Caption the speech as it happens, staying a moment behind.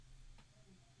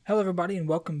Hello, everybody, and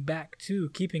welcome back to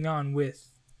Keeping On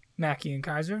with Mackie and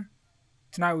Kaiser.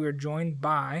 Tonight we are joined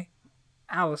by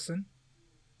Alyson.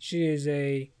 She is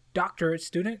a doctorate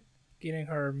student, getting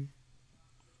her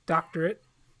doctorate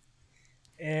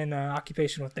in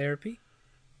occupational therapy,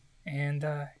 and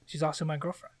she's also my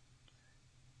girlfriend.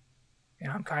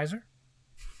 And I'm Kaiser.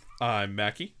 I'm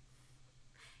Mackie.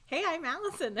 Hey, I'm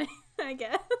Alyson, I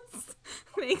guess.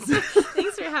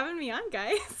 Thanks for having me on,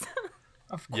 guys.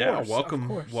 Of course. Yeah, of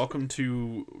course. welcome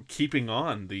to Keeping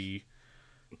On, the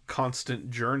constant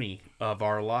journey of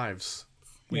our lives.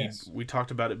 We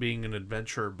talked about it being an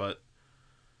adventure, but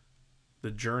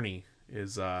the journey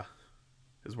is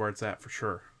where it's at for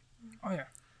sure. Oh yeah.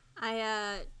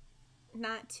 I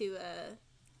not to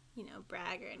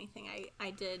brag or anything.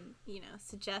 I did,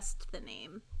 suggest the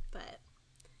name, but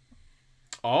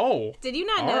Oh. did you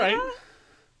not know that?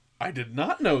 I did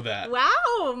not know that.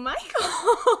 Wow,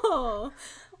 Michael.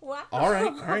 Wow. All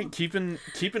right. Keeping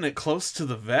it close to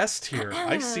the vest here.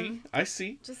 I see.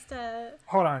 Just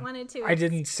Hold on. wanted to I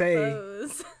didn't say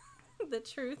expose the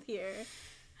truth here.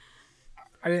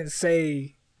 I didn't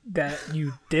say that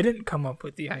you didn't come up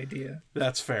with the idea.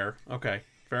 That's fair. Okay,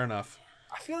 fair enough.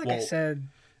 I feel like I said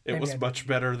it was much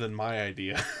better than my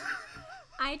idea.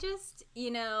 I just,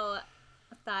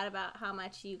 thought about how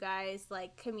much you guys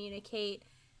communicate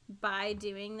by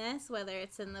doing this, whether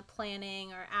it's in the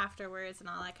planning or afterwards and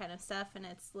all that kind of stuff, and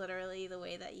it's literally the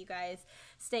way that you guys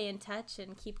stay in touch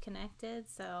and keep connected,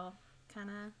 so kind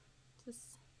of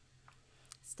just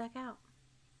stuck out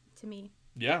to me.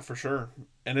 Yeah, for sure.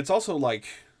 And it's also I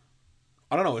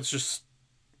don't know,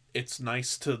 it's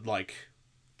nice to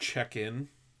check in,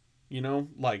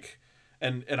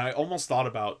 and I almost thought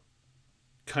about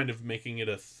kind of making it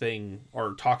a thing,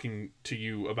 or talking to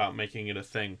you about making it a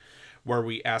thing, where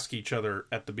we ask each other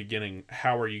at the beginning,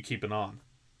 how are you keeping on?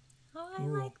 Oh, I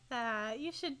like that.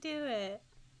 You should do it.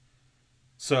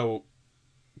 So,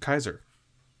 Kaiser,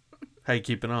 how you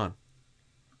keeping on?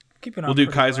 keeping on. We'll do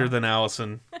pretty Kaiser, well. then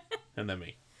Alyson, and then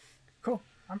me. Cool.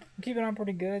 I'm keeping on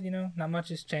pretty good, Not much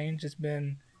has changed. It's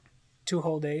been 2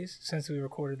 whole days since we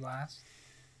recorded last.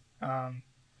 I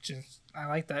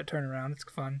like that turnaround. It's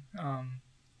fun.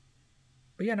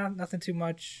 But yeah, nothing too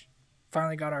much.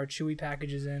 Finally got our Chewy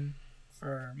packages in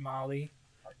for Molly,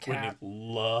 our cat.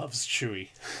 Whitney loves Chewy.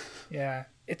 Yeah.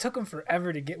 It took them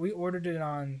forever to get. We ordered it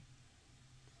on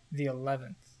the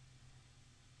 11th,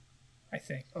 I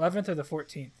think. 11th or the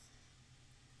 14th.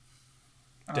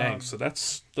 Dang, so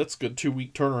that's good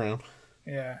 2-week turnaround.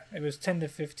 Yeah, it was 10 to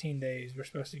 15 days. We're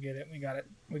supposed to get it. We got it.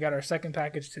 We got our second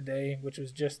package today, which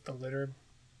was just the litter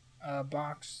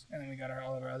box, and then we got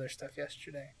all of our other stuff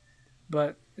yesterday.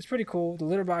 But it's pretty cool. The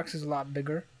litter box is a lot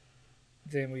bigger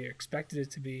than we expected it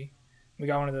to be. We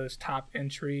got one of those top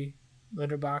entry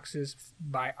litter boxes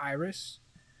by Iris,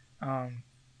 and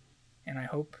I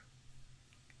hope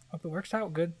it works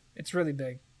out good. It's really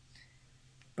big,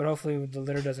 but hopefully the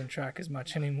litter doesn't track as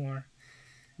much anymore.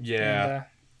 Yeah. And,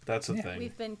 that's the thing.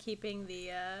 We've been keeping the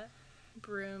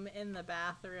broom in the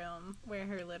bathroom where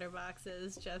her litter box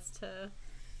is, just to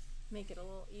make it a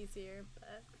little easier,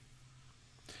 but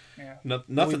yeah.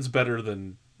 Nothing's better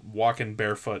than walking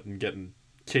barefoot and getting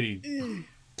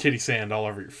kitty sand all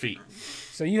over your feet.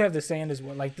 So you have the sand as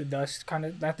well, like the dust, kind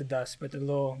of, not the dust, but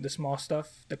the small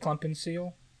stuff, the clump and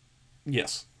seal?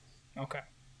 Yes. Okay.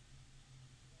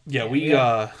 Yeah, we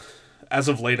as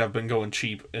of late I've been going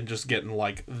cheap and just getting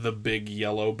the big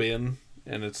yellow bin,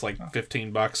 and it's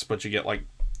 $15, but you get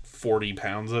 40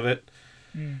 pounds of it.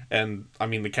 And I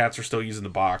mean the cats are still using the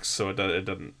box, so it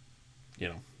doesn't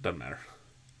doesn't matter.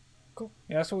 Cool.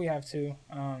 Yeah, that's what we have too.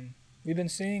 We've been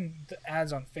seeing the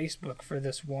ads on Facebook for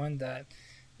this one that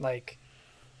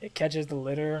it catches the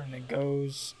litter and it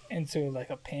goes into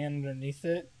a pan underneath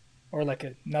it, or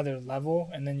another level,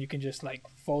 and then you can just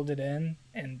fold it in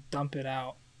and dump it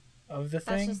out of the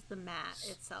thing. that's just the mat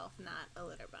itself, not a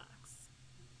litter box.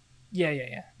 Yeah.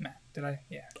 Matt, did I?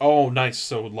 Yeah. Oh, nice.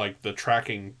 So the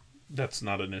tracking, that's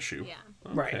not an issue. Yeah.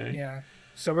 Okay. Right. Yeah.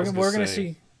 So we're gonna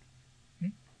see.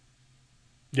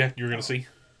 Yeah, you're gonna see.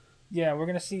 Yeah, we're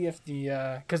gonna see if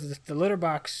because the litter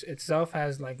box itself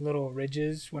has little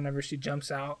ridges whenever she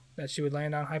jumps out that she would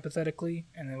land on hypothetically,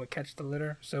 and it would catch the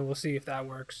litter. So we'll see if that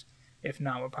works. If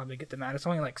not, we'll probably get the mat. It's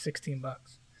only $16.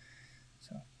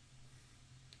 So.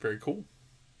 Very cool.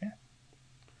 Yeah.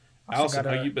 Alyson,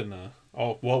 how you been?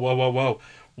 Oh,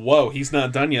 whoa! He's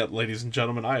not done yet, ladies and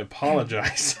gentlemen. I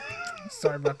apologize.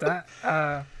 Sorry about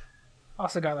that.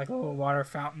 Also got a little water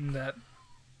fountain that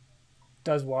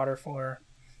does water for her.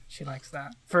 She likes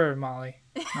that. For Molly,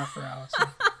 not for Alyson.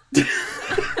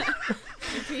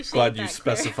 Appreciate Glad you that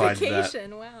specified that.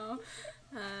 Wow.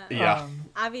 Yeah.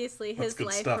 obviously That's his good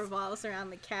life stuff. revolves around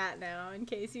the cat now, in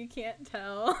case you can't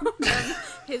tell.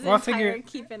 His Well, I entire figure-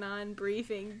 keeping on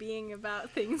briefing being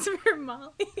about things for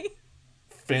Molly.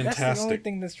 That's the only Fantastic.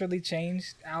 thing that's really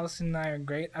changed. Allison and I are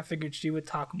great. I figured she would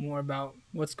talk more about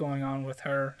what's going on with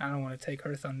her. I don't want to take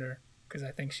her thunder because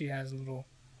I think she has a little.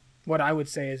 What I would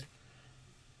say is,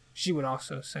 she would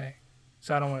also say,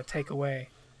 so I don't want to take away.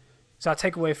 So I'll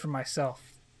take away from myself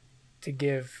to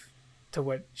give to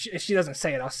what. If she doesn't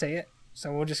say it, I'll say it.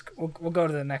 So we'll go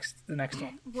to the next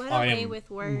one. What a I way am- with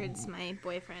words my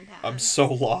boyfriend has. I'm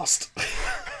so lost.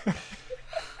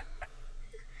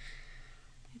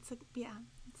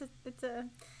 It's a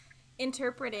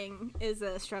interpreting is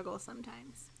a struggle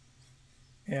sometimes.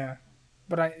 Yeah,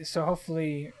 but so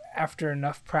hopefully after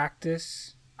enough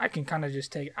practice, I can kind of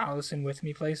just take Alyson with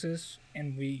me places,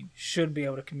 and we should be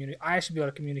able to communicate. I should be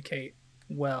able to communicate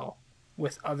well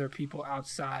with other people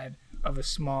outside of a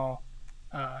small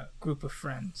group of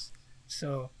friends.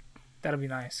 So that'll be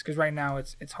nice because right now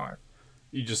it's hard.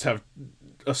 You just have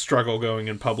a struggle going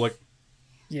in public.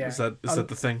 Yeah, Is that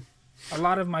the thing? a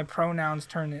lot of my pronouns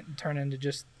turn into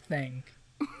just thing.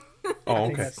 Oh, I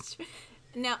think okay. that's-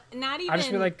 No, not even. I just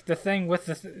feel like the thing with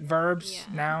the verbs,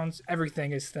 Yeah. nouns,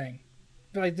 everything is thing.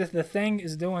 I feel like the thing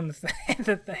is doing the thing.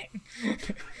 The thing.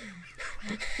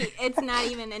 It's not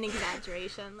even an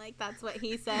exaggeration. Like, that's what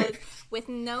he says with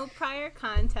no prior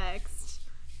context.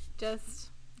 Just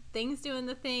things doing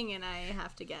the thing, and I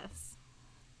have to guess.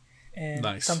 And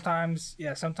Nice. sometimes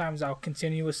I'll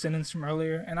continue a sentence from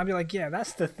earlier, and I'll be like, yeah,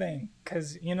 that's the thing.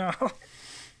 Because,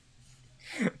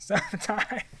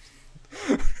 sometimes,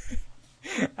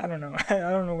 I don't know. I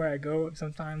don't know where I go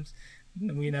sometimes.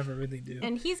 We never really do.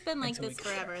 And he's been like Until this we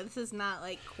get forever. This is not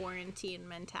like quarantine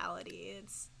mentality.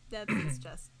 It's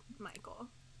just Michael.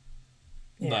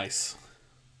 Yeah. Nice.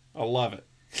 I love it.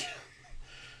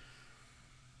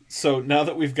 So now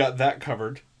that we've got that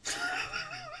covered,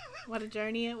 What a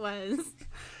journey it was.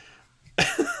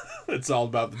 it's all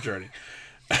about the journey.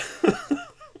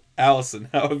 Alyson,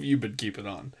 how have you been keeping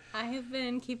on? I have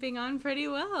been keeping on pretty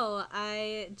well.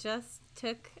 I just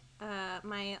took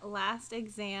my last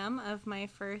exam of my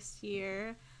first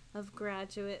year of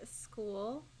graduate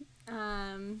school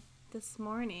this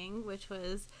morning, which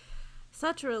was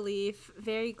such a relief.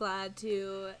 Very glad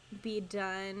to be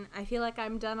done. I feel like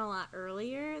I'm done a lot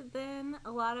earlier than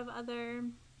a lot of other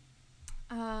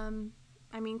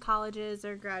colleges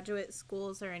or graduate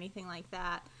schools or anything like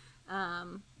that,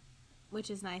 which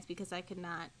is nice because I could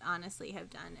not honestly have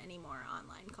done any more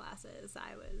online classes.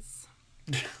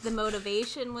 The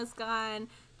motivation was gone.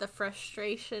 The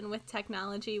frustration with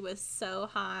technology was so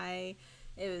high.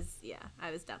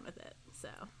 I was done with it. So,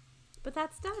 but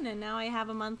that's done, and now I have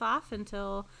a month off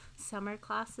until summer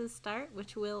classes start,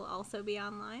 which will also be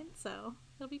online. So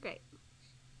it'll be great.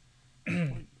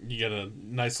 You get a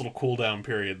nice little cool down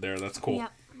period there. That's cool.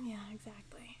 Yep. Yeah,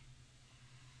 exactly.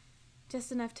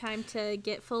 Just enough time to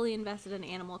get fully invested in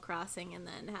Animal Crossing and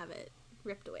then have it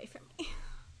ripped away from me.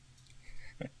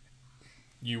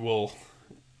 You will.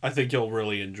 I think you'll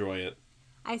really enjoy it.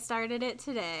 I started it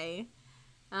today.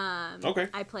 Okay.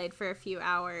 I played for a few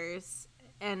hours,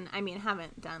 and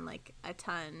haven't done like a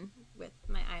ton with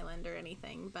my island or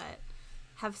anything, but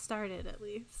have started at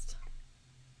least.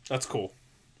 That's cool.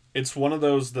 It's one of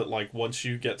those that, like, once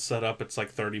you get set up, it's like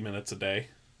 30 minutes a day.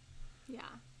 Yeah.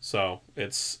 So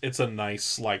it's a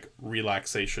nice, like,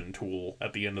 relaxation tool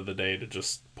at the end of the day to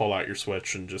just pull out your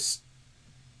Switch and just,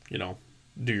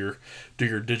 do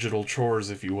your digital chores,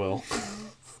 if you will.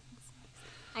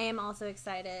 I am also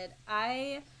excited.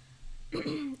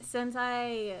 Since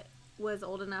I was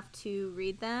old enough to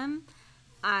read them,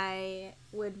 I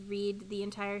would read the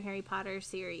entire Harry Potter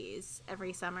series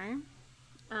every summer.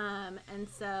 And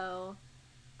so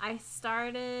I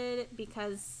started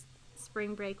because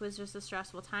spring break was just a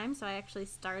stressful time. So I actually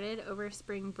started over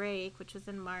spring break, which was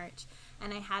in March,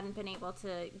 and I hadn't been able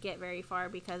to get very far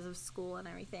because of school and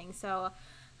everything. So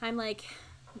I'm like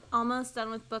almost done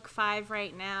with book 5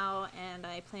 right now, and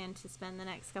I plan to spend the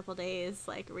next couple days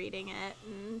like reading it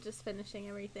and just finishing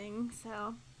everything.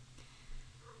 So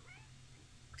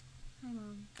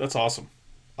That's awesome.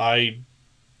 I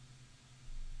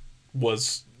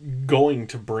was going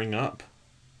to bring up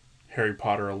Harry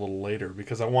Potter a little later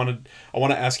because I want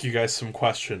to ask you guys some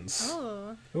questions.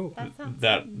 Ooh. That sounds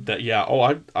That yeah. Oh,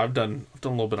 I've done a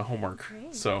little bit of homework.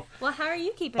 Great. So well. How are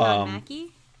you keeping on,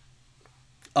 Mackie?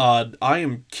 I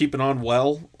am keeping on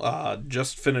well.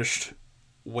 Just finished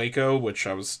Waco, which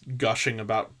I was gushing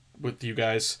about with you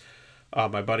guys.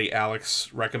 My buddy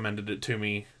Alex recommended it to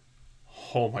me.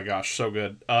 Oh my gosh, so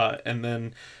good. And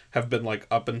then have been like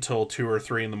up until 2 or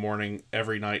 3 in the morning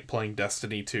every night playing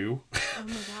Destiny 2. Oh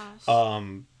my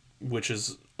gosh. Which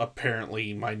is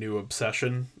apparently my new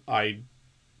obsession. I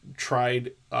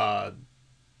tried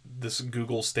this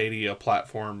Google Stadia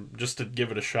platform just to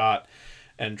give it a shot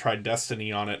and tried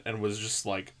Destiny on it and was just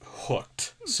like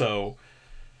hooked. So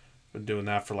been doing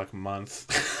that for like a month.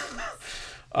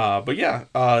 But yeah,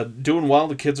 doing well.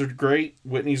 The kids are great.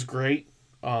 Whitney's great.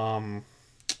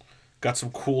 Got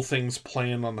some cool things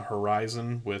planned on the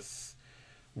horizon with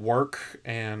work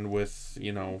and with,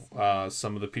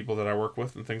 some of the people that I work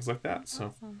with and things like that.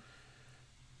 So Awesome.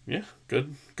 yeah,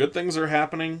 good things are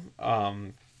happening.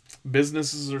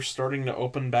 Businesses are starting to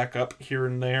open back up here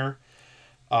and there.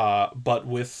 But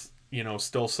with,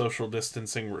 still social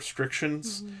distancing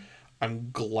restrictions. Mm-hmm. I'm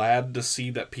glad to see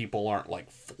that people aren't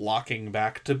like flocking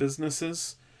back to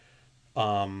businesses.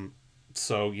 So,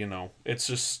 it's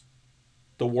just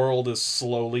the world is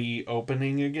slowly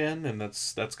opening again, and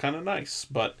that's kind of nice.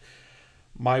 But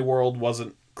my world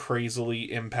wasn't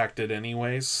crazily impacted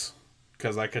anyways,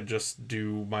 because I could just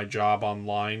do my job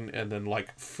online, and then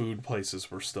like food places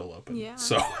were still open. Yeah.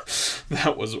 So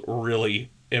that was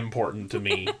really important to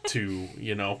me to,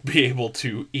 be able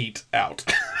to eat out.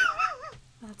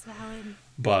 That's valid.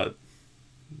 But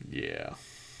yeah.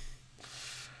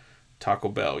 Taco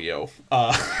Bell, yo. Oh,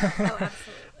 absolutely.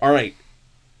 All right.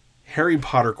 Harry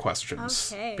Potter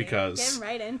questions. Okay. Because getting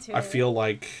right into I it. feel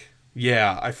like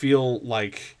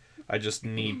I just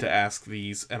need to ask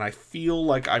these, and I feel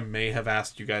like I may have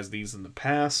asked you guys these in the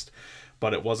past,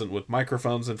 but it wasn't with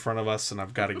microphones in front of us, and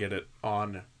I've got to get it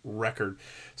on record.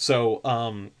 So,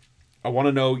 I want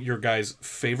to know your guys'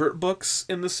 favorite books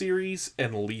in the series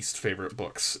and least favorite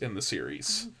books in the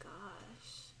series. Oh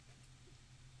gosh,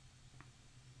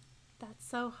 that's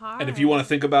so hard. And if you want to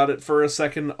think about it for a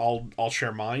second, I'll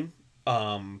share mine.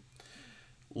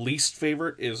 Least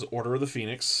favorite is Order of the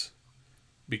Phoenix,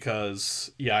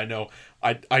 because I know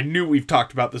I knew we've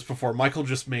talked about this before. Michael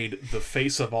just made the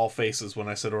face of all faces when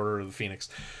I said Order of the Phoenix.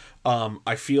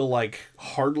 I feel like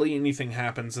hardly anything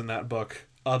happens in that book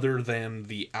other than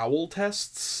the owl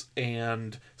tests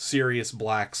and Sirius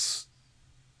Black's,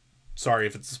 sorry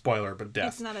if it's a spoiler, but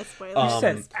death. It's not a spoiler. You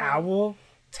said owl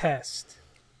test.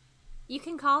 You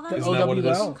can call them. Isn't that what it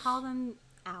is? You can call them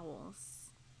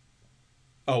owls.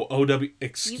 Oh,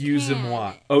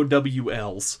 excusez-moi.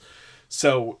 OWLs.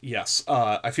 So, yes,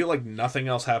 I feel like nothing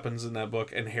else happens in that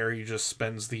book, and Harry just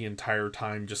spends the entire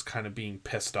time just kind of being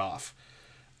pissed off.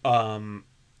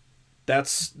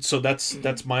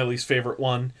 That's my least favorite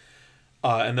one.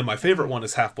 And then my favorite one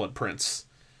is Half-Blood Prince.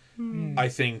 I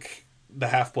think the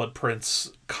Half-Blood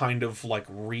Prince kind of like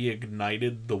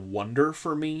reignited the wonder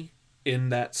for me in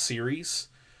that series.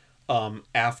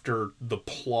 After the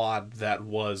plot that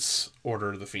was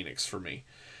Order of the Phoenix for me.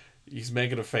 He's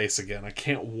making a face again. I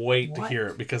can't wait to hear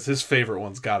it, because his favorite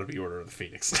one's got to be Order of the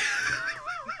Phoenix.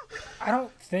 I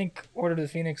don't think Order of the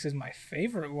Phoenix is my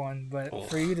favorite one, but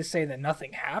for you to say that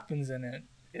nothing happens in it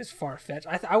is far-fetched.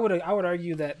 I would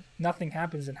argue that nothing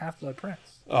happens in Half-Blood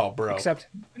Prince. Oh, bro. Except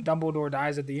Dumbledore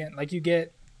dies at the end. Like, you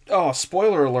get... Oh,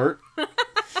 spoiler alert.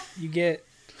 You get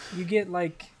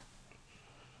like...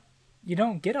 You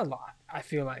don't get a lot, I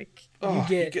feel like. You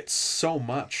get so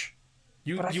much.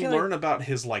 You learn about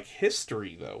his like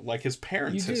history though, like his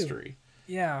parents' history.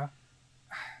 Yeah.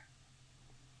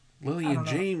 Lily and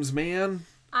James, man.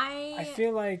 I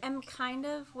feel like I'm kind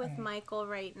of with Michael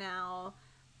right now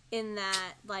in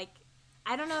that, like,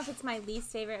 I don't know if it's my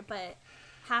least favorite, but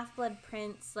Half-Blood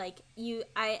Prince, like,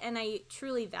 I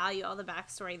truly value all the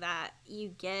backstory that you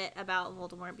get about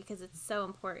Voldemort, because it's so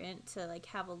important to, like,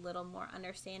 have a little more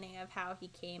understanding of how he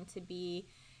came to be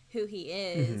who he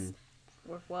is,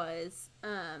 or was.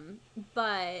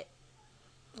 But,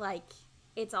 like,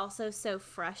 it's also so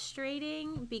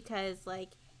frustrating because,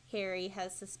 like, Harry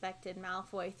has suspected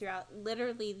Malfoy throughout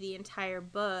literally the entire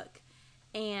book,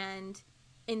 and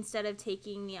instead of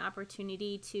taking the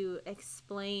opportunity to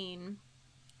explain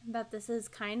that this is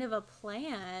kind of a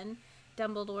plan,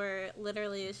 Dumbledore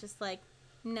literally is just like,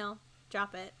 no,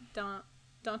 drop it. Don't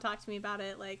talk to me about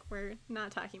it. Like, we're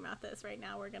not talking about this right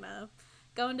now. We're gonna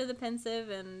go into the pensive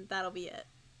and that'll be it.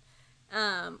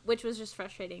 Which was just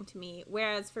frustrating to me.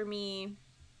 Whereas for me,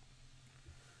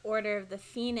 Order of the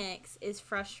Phoenix is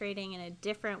frustrating in a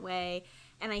different way.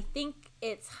 And I think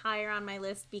it's higher on my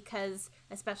list because,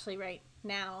 especially right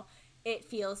now, it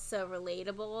feels so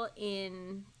relatable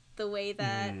in the way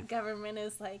that government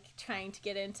is, like, trying to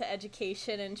get into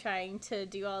education and trying to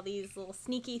do all these little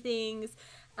sneaky things.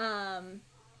 And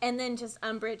then just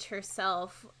Umbridge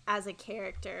herself as a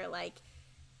character, like,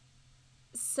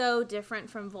 so different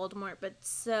from Voldemort, but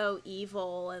so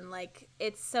evil, and like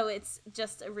it's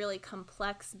just a really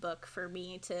complex book for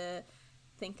me to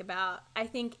think about. I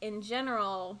think in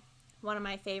general, one of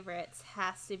my favorites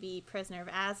has to be Prisoner of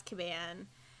Azkaban.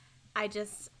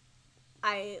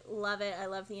 I love it. I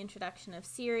love the introduction of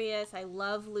Sirius. I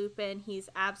love Lupin. He's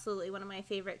absolutely one of my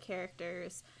favorite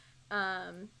characters.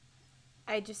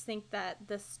 I just think that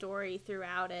the story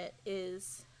throughout it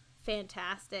is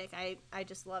fantastic. I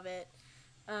just love it.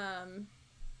 I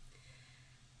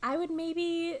would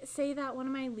maybe say that one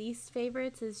of my least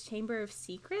favorites is Chamber of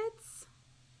Secrets.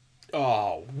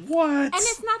 Oh, what? And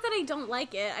it's not that I don't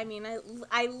like it. I mean,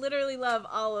 I literally love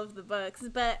all of the books,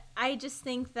 but I just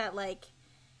think that, like,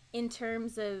 in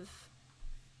terms of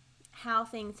how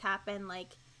things happen,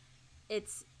 like,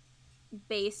 it's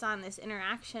based on this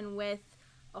interaction with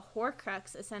a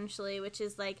Horcrux, essentially, which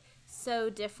is, like, so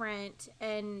different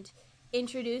and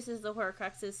introduces the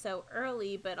Horcruxes so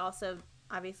early, but also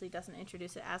obviously doesn't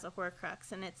introduce it as a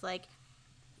Horcrux. And it's like,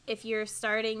 if you're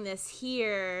starting this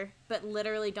here, but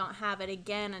literally don't have it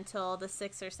again until the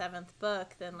 6th or 7th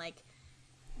book, then, like,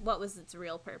 what was its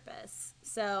real purpose?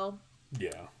 So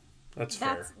yeah, that's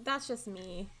fair. That's just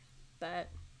me, but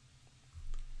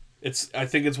I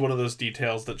think it's one of those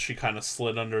details that she kind of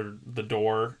slid under the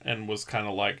door and was kind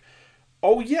of like,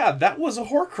 oh yeah, that was a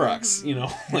Horcrux, you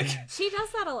know, like she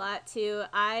does that a lot too.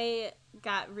 I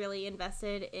got really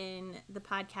invested in the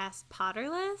podcast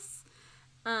Potterless,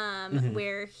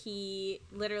 where he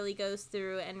literally goes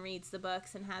through and reads the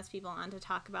books and has people on to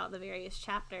talk about the various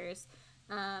chapters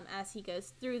as he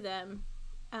goes through them.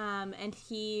 And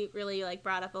he really, like,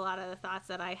 brought up a lot of the thoughts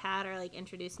that I had, or, like,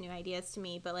 introduced new ideas to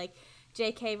me. But, like,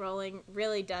 J.K. Rowling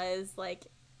really does, like,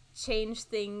 change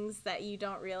things that you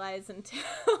don't realize until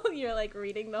you're, like,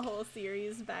 reading the whole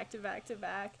series back to back to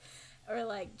back, or,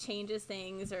 like, changes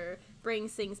things or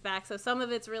brings things back. So some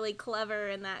of it's really clever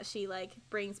in that she, like,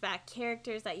 brings back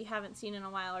characters that you haven't seen in a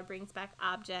while, or brings back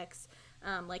objects,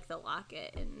 like the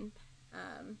locket and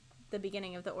the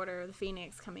beginning of the Order of the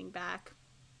Phoenix coming back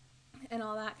and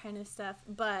all that kind of stuff.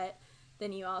 But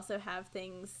then you also have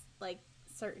things like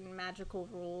certain magical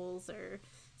rules or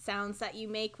sounds that you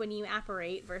make when you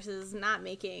apparate versus not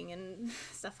making and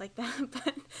stuff like that.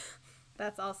 But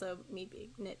that's also me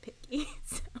being nitpicky.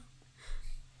 So.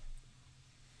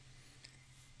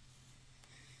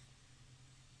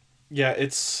 Yeah,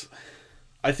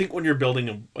 I think when you're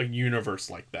building a universe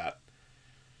like that,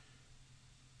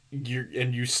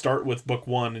 you start with book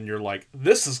 1 and you're like,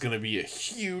 this is going to be a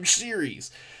huge series.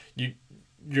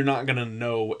 You're not going to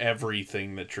know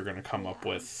everything that you're going to come up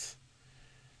with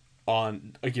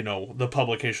on, you know, the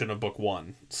publication of book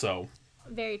 1. So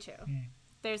very true.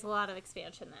 There's a lot of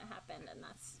expansion that happened, and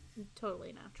that's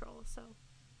totally natural. So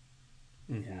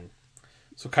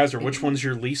So Kaiser, which one's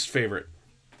your least favorite?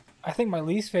 I think my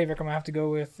least favorite, I'm going to have to go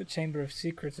with the Chamber of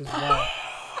Secrets as well.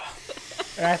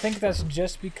 And I think that's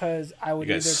just because I would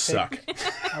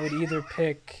either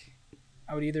pick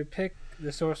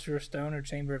the Sorcerer's Stone or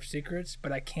Chamber of Secrets,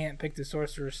 but I can't pick the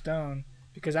Sorcerer's Stone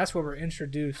because that's where we're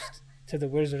introduced to the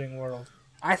Wizarding world.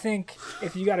 I think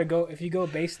if you go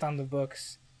based on the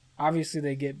books, obviously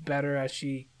they get better as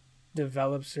she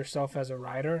develops herself as a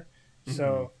writer.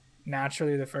 So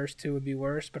naturally the first two would be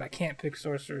worse, but I can't pick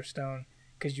Sorcerer's Stone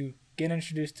because you get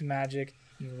introduced to magic.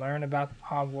 You learn about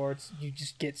Hogwarts. You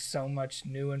just get so much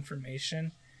new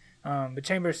information. But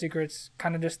Chamber of Secrets,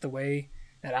 kind of just the way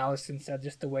that Alyson said,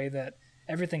 just the way that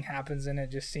everything happens in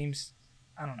it just seems,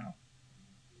 I don't know.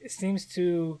 It seems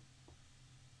to,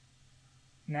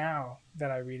 now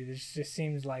that I read it, it just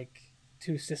seems like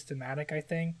too systematic, I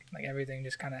think. Like everything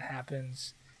just kind of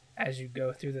happens as you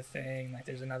go through the thing. Like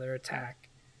there's another attack,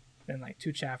 then like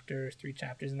 2 chapters, 3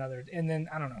 chapters, another, and then,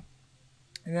 I don't know.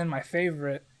 And then my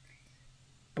favorite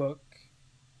book,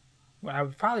 what I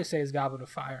would probably say is Goblet of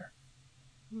Fire,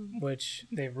 which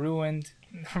they ruined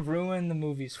the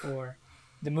movie for.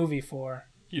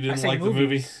 You didn't like the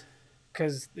movie?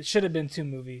 Because it should have been 2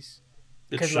 movies.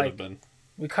 It should have been.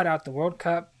 We cut out the World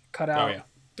Cup, cut out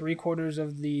 3/4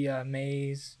 of the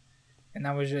maze, and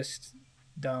that was just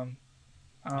dumb.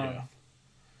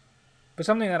 But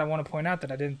something that I want to point out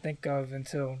that I didn't think of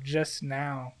until just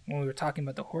now when we were talking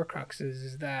about the Horcruxes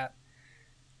is that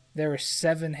there are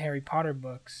 7 Harry Potter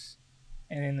books,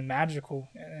 and in the magical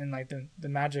and like the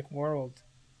magic world,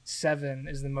 7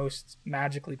 is the most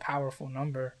magically powerful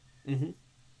number.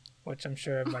 Which I'm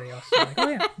sure everybody else is like, oh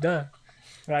yeah, duh.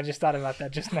 But I just thought about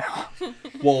that just now.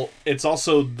 Well, it's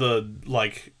also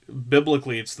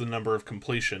biblically, it's the number of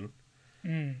completion.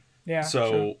 Yeah. So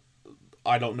true.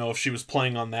 I don't know if she was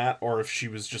playing on that or if she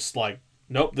was just like,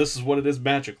 nope, this is what it is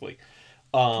magically.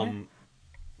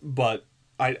 But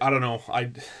I don't know.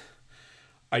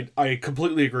 I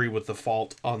completely agree with the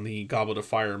fault on the Goblet of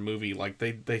Fire movie. Like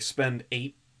they spend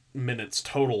 8 minutes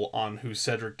total on who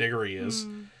Cedric Diggory is.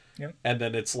 Yep. And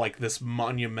then it's like this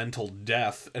monumental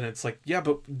death, and it's like, yeah,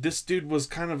 but this dude was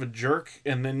kind of a jerk,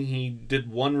 and then he did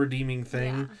one redeeming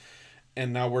thing,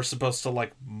 and now we're supposed to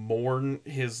like mourn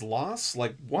his loss.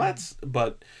 Like what?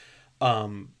 But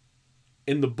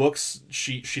in the books,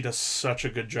 she does such a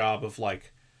good job of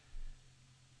like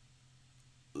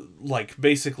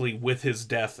basically with his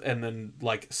death, and then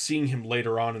like seeing him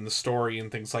later on in the story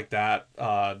and things like that.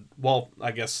 Well,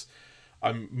 I guess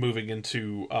I'm moving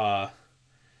into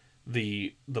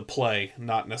the play,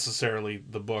 not necessarily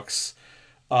the books.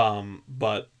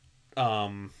 But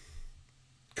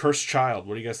Cursed Child.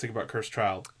 What do you guys think about Cursed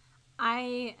Child?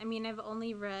 I mean, I've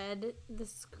only read the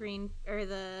screen or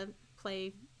the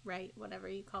playwright, whatever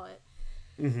you call it.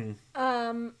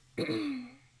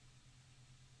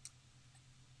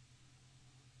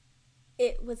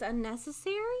 It was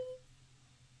unnecessary.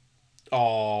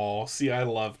 Oh, see, I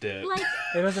loved it. Like,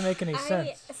 it doesn't make any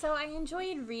sense. So I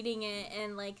enjoyed reading it,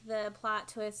 and like the plot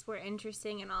twists were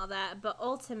interesting and all that, but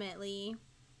ultimately,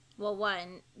 well,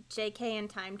 one, JK and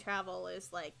time travel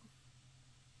is like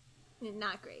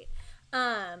not great.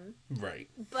 Right.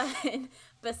 But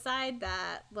beside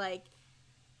that, like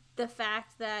the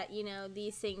fact that, you know,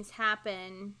 these things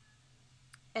happen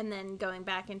and then going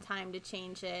back in time to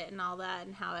change it and all that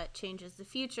and how it changes the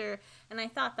future. And I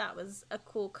thought that was a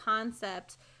cool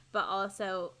concept, but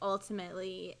also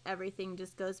ultimately everything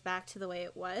just goes back to the way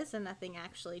it was and nothing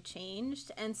actually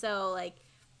changed. And so like,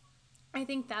 I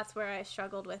think that's where I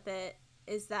struggled with it,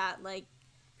 is that like,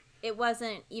 it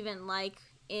wasn't even like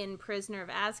in Prisoner of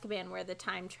Azkaban where the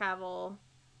time travel,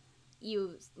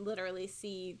 you literally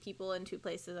see people in two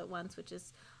places at once, which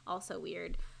is also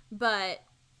weird. But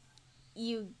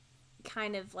you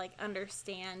kind of like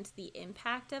understand the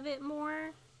impact of it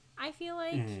more, I feel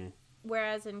like.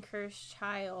 Whereas in Cursed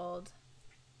Child,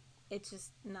 it's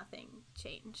just nothing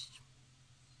changed.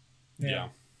 Yeah.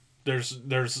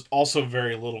 There's also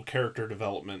very little character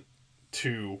development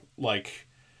to like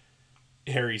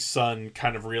Harry's son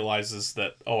kind of realizes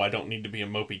that, oh, I don't need to be a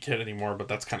mopey kid anymore, but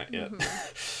that's kind of it.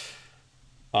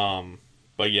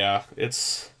 But yeah,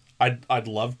 I'd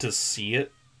love to see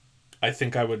it. I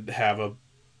think I would have a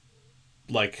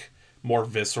like more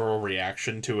visceral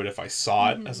reaction to it if I saw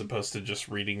it as opposed to just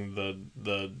reading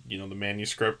the you know, the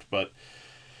manuscript. But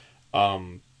I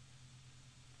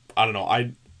don't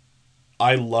know.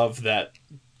 I love that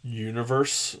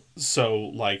universe. So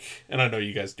like, and I know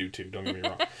you guys do too, don't get me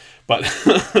wrong.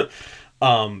 But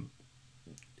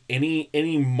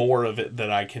any more of it that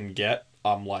I can get,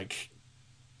 I'm like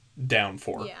down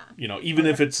for. Yeah. You know, even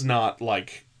if it's not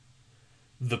like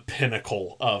the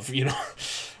pinnacle of, you know,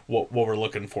 what we're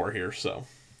looking for here. So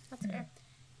that's fair.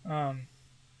 Yeah.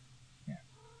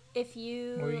 If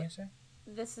you, What were you gonna say?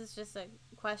 This is just a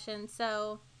question.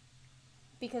 So,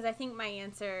 because I think my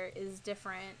answer is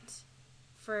different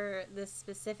for this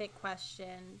specific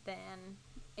question than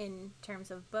in terms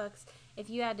of books.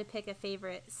 If you had to pick a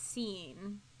favorite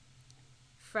scene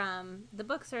from the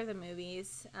books or the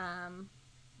movies,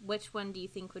 which one do you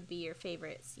think would be your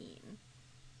favorite scene?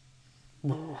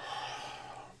 I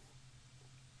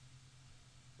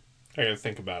gotta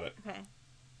think about it. Okay.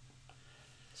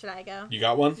 Should I go? You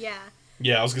got one? Yeah.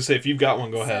 Yeah, I was gonna say, if you've got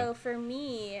one, go ahead. So for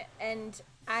me, and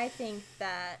I think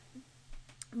that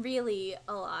really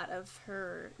a lot of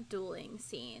her dueling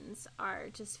scenes are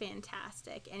just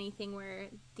fantastic. Anything where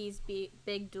these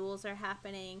big duels are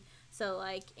happening. So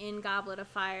like in Goblet of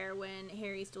Fire when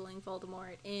Harry's dueling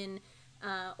Voldemort, in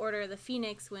Order of the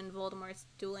Phoenix when Voldemort's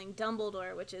dueling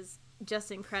Dumbledore, which is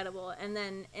just incredible. And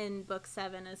then in Book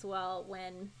 7 as well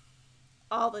when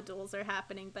all the duels are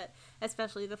happening, but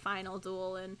especially the final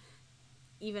duel, and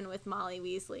even with Molly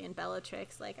Weasley and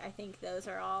Bellatrix, like I think those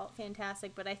are all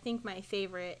fantastic. But I think my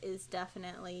favorite is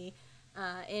definitely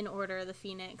in Order of the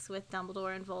Phoenix with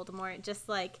Dumbledore and Voldemort. Just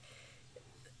like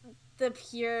the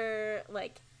pure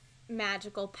like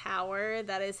magical power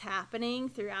that is happening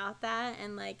throughout that,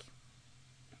 and like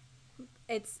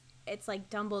it's like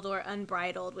Dumbledore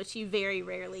unbridled, which you very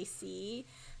rarely see.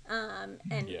 And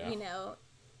you know,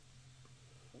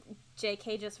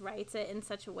 JK just writes it in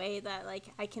such a way that like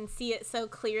I can see it so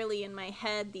clearly in my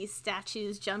head, these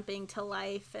statues jumping to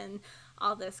life and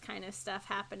all this kind of stuff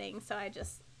happening. So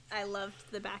I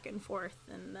loved the back and forth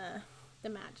and the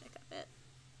magic of it.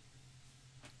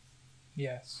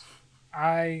 Yes.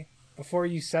 Before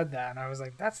you said that, and I was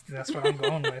like, that's what I'm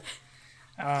going with.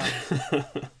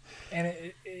 And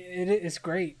it's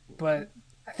great, but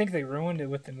I think they ruined it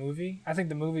with the movie. I think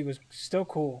the movie was still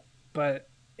cool, but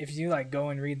if you like go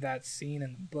and read that scene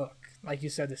in the book, like you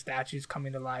said, the statue's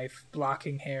coming to life,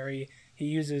 blocking Harry. He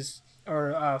uses,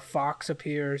 or Fox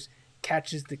appears,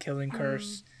 catches the killing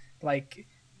curse, like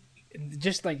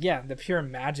just like the pure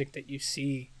magic that you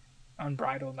see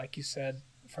unbridled, like you said,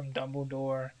 from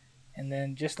Dumbledore, and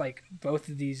then just like both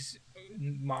of these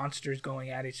monsters going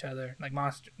at each other, like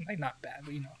monster, like not bad,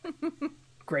 but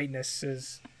greatness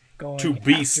is going two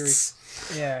beasts.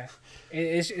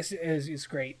 It's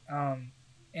great.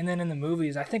 And then in the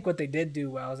movies, I think what they did do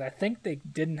well is I think they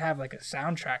didn't have like a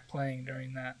soundtrack playing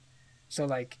during that, so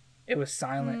like it was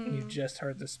silent and you just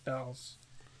heard the spells,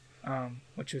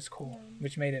 which was cool,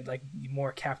 which made it like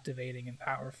more captivating and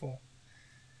powerful.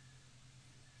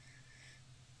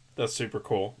 That's super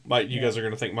cool. You guys are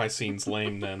gonna think my scene's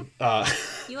lame then.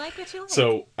 You like what you like.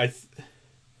 So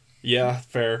yeah,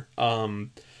 fair.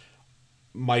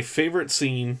 My favorite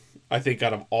scene, I think,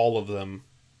 out of all of them,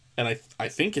 and I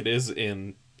think it is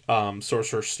in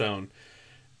Sorcerer's Stone.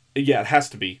 Yeah, it has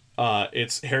to be.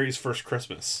 It's Harry's first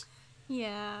Christmas.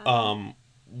 Yeah.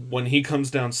 When he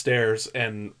comes downstairs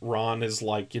and Ron is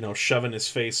like, shoving his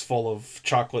face full of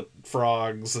chocolate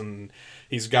frogs, and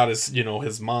he's got his,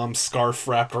 his mom's scarf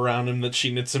wrapped around him that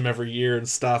she knits him every year and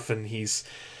stuff, and he's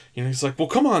like, well,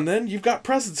 come on then, you've got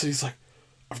presents. And he's like,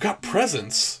 I've got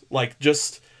presents. Like,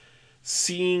 just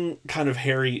seeing kind of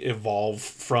Harry evolve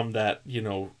from that,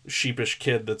 sheepish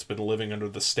kid that's been living under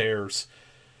the stairs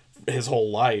his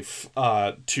whole life,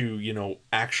 to,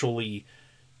 actually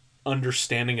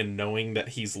understanding and knowing that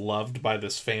he's loved by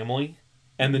this family.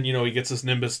 And then, he gets his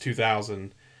Nimbus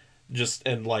 2000,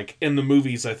 and like in the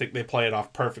movies, I think they play it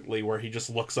off perfectly where he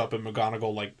just looks up and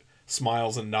McGonagall like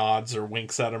smiles and nods or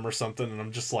winks at him or something. And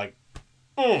I'm just like,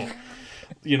 like,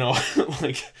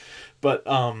 but,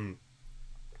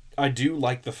 I do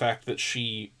like the fact that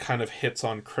she kind of hits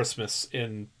on Christmas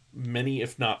in many,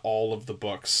 if not all of the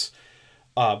books.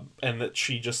 And that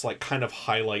she just like kind of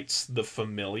highlights the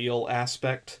familial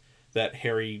aspect that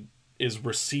Harry is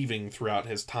receiving throughout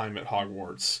his time at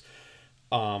Hogwarts.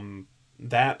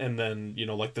 That, and then,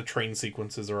 like the train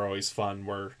sequences are always fun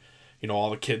where, all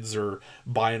the kids are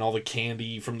buying all the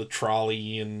candy from the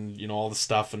trolley and, all the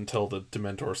stuff until the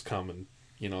Dementors come, and,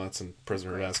 that's in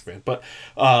Prisoner of Azkaban. But,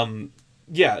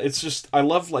 yeah, it's just, I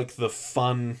love like the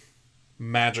fun,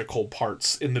 magical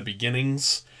parts in the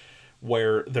beginnings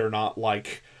where they're not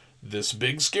like, this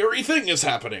big scary thing is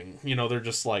happening. They're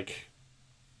just like,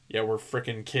 yeah, we're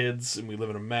frickin' kids and we live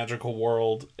in a magical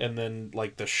world. And then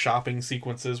like the shopping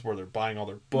sequences where they're buying all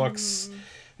their books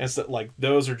and stuff, like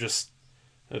those are just,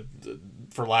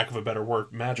 for lack of a better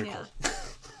word, magical. Yeah.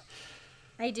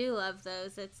 I do love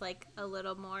those. It's like a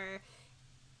little more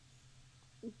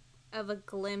of a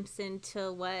glimpse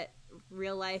into what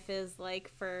real life is like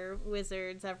for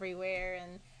wizards everywhere,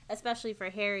 and especially for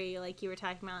Harry, like you were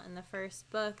talking about in the first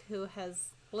book, who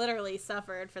has literally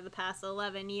suffered for the past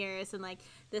 11 years, and like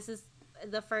this is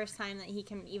the first time that he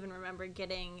can even remember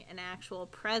getting an actual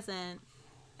present,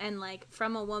 and like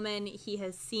from a woman he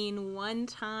has seen one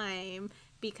time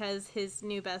because his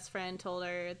new best friend told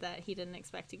her that he didn't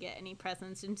expect to get any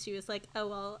presents, and she was like, oh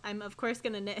well, I'm of course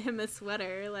gonna knit him a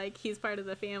sweater, like he's part of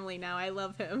the family now, I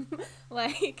love him.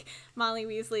 Like Molly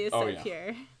Weasley is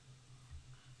pure.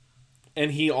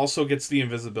 And he also gets the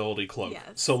invisibility cloak. Yes.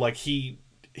 So like he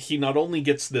not only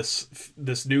gets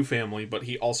this new family, but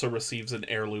he also receives an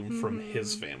heirloom from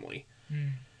his family.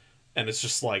 And it's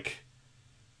just like,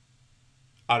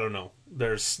 I don't know,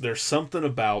 there's something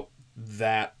about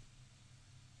that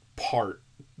part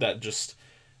that just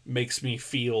makes me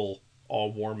feel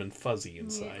all warm and fuzzy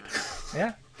inside.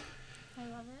 Yeah. I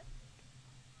love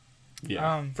it.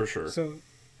 Yeah, for sure. So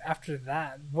after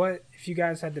that, what if you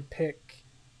guys had to pick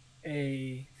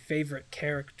a favorite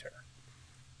character?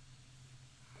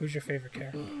 Who's your favorite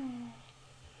character?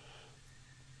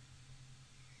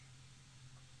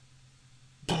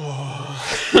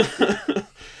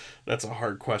 That's a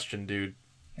hard question, dude.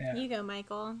 Yeah. You go,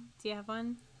 Michael. Do you have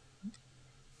one?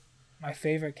 My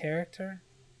favorite character?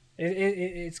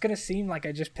 It's going to seem like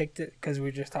I just picked it because we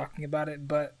were just talking about it,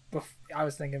 but I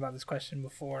was thinking about this question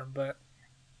before, but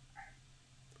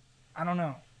I don't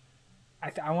know.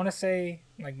 I want to say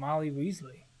like Molly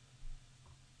Weasley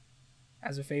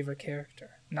as a favorite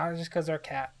character. Not just because our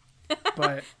cat,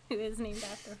 but... Who is named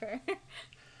after her.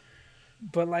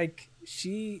 But like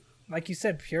she, like you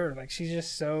said, pure. Like she's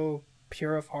just so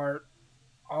pure of heart,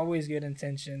 always good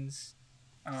intentions.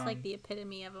 It's like the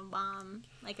epitome of a mom,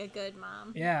 like a good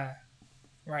mom. Yeah,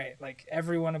 right. Like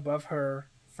everyone above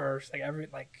her first, like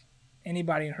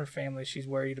anybody in her family, she's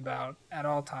worried about at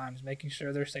all times, making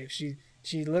sure they're safe.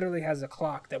 She literally has a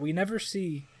clock that we never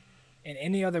see in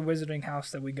any other wizarding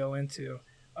house that we go into,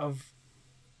 of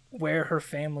where her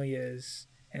family is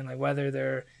and like whether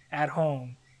they're at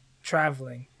home,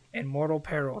 traveling, in mortal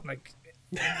peril. Like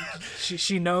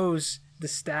she knows the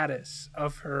status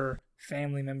of her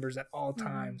family members at all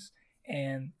times.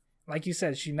 And like you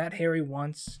said, she met Harry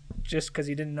once just because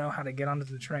he didn't know how to get onto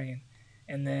the train,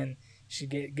 and then she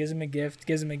gives him a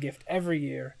gift every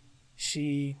year.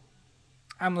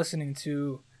 I'm listening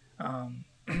to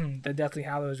the Deathly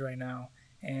Hallows right now,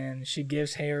 and she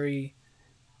gives Harry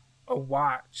a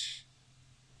watch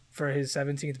for his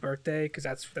 17th birthday, because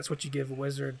that's what you give a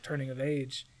wizard turning of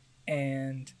age.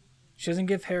 And she doesn't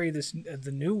give Harry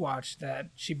the new watch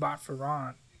that she bought for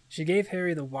Ron. She gave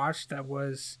Harry the watch that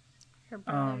was Her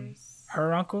brothers.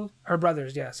 her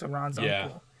brother's, yeah, so Ron's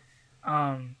uncle.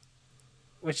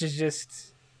 Which is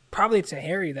just probably to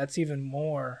Harry that's even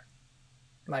more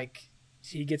like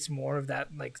he gets more of that,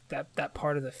 like that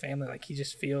part of the family. Like he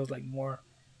just feels like more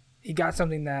he got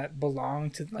something that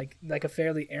belonged to like a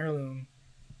fairly heirloom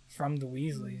from the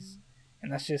Weasleys.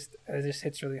 And it just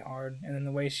hits really hard. And then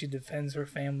the way she defends her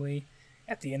family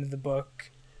at the end of the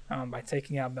book, by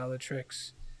taking out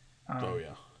Bellatrix.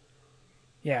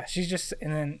 Yeah, she's just,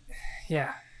 and then,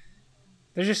 yeah,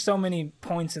 there's just so many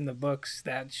points in the books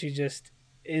that she just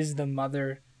is the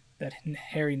mother that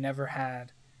Harry never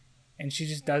had. And she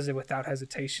just does it without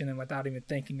hesitation and without even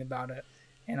thinking about it.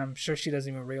 And I'm sure she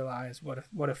doesn't even realize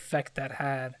what effect that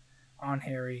had on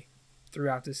Harry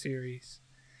throughout the series.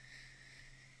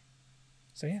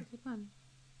 So yeah. Good one.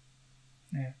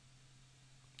 Yeah.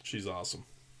 She's awesome.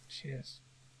 She is.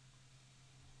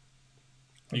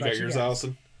 You got yours,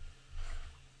 Alyson?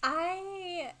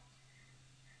 I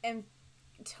am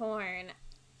torn.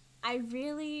 I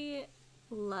really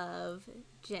love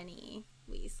Jenny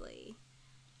Weasley.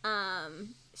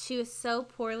 She was so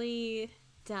poorly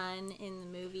done in the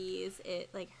movies. It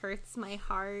like hurts my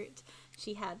heart.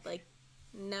 She had like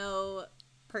no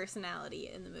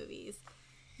personality in the movies.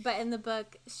 But in the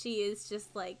book, she is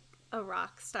just like a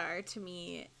rock star to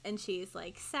me, and she's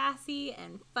like sassy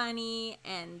and funny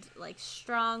and like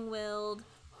strong-willed.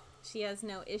 She has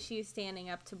no issue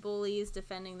standing up to bullies,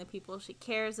 defending the people she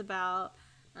cares about,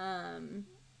 and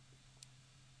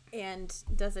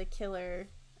does a killer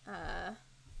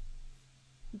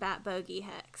bat bogey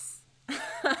hex.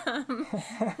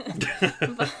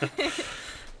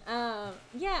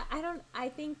 Yeah, I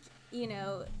think,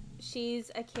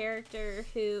 she's a character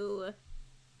who,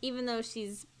 even though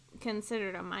she's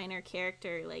considered a minor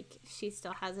character, like, she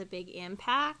still has a big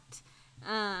impact.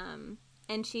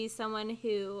 And she's someone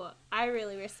who I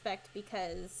really respect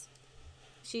because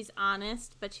she's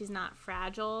honest, but she's not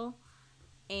fragile,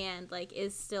 and, like,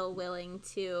 is still willing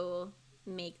to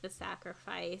make the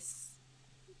sacrifice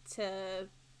to,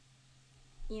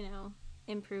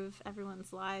 improve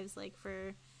everyone's lives, like,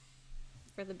 for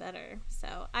the better.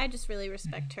 So I just really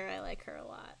respect her. I like her a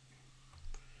lot.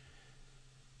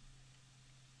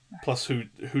 Plus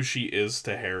who she is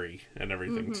to Harry and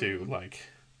everything too. Like,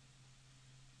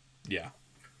 yeah.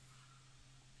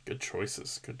 Good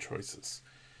choices.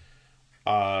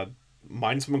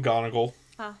 Mine's McGonagall.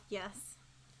 Yes.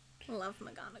 Love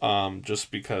McGonagall. Just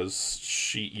because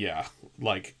she,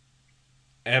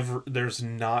 there's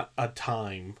not a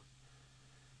time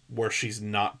where she's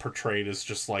not portrayed as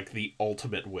just like the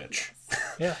ultimate witch.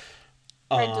 Yeah.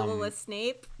 Her duel with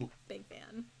Snape, big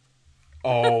fan.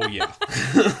 Oh yeah.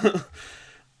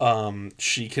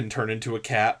 She can turn into a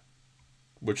cat,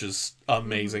 which is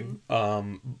amazing.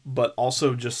 But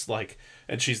also just like,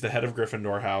 and she's the head of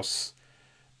Gryffindor House.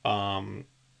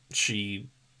 She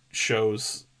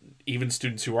shows even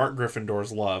students who aren't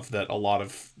Gryffindors love that a lot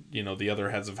of, the other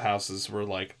heads of houses were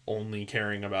like only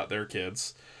caring about their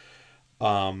kids.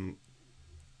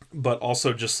 But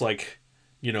also just like,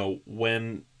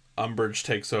 when Umbridge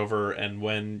takes over and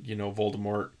when,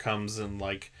 Voldemort comes and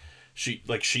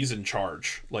she's in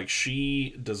charge. Like,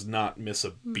 she does not miss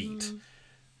a beat.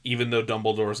 Even though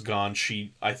Dumbledore's gone,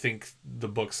 I think the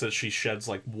book says she sheds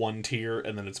like one tear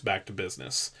and then it's back to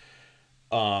business.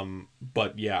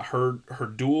 But yeah, her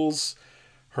duels,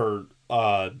 her,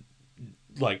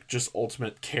 just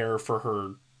ultimate care for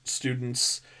her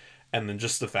students, and then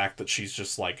just the fact that she's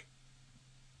just like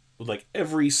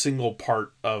every single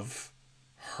part of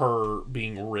her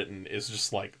being written is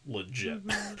just like legit.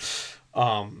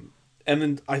 And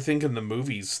then I think in the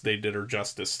movies they did her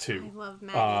justice too. I love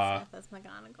Maggie Smith as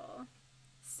McGonagall.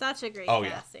 Such a great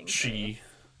casting.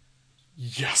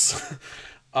 Yes.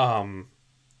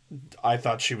 I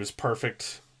thought she was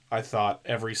perfect. I thought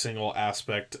every single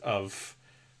aspect of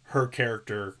her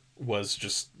character was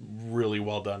just really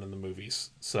well done in the movies.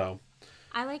 So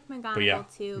I like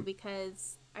McGonagall too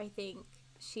because I think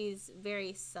she's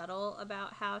very subtle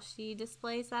about how she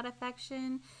displays that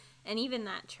affection and even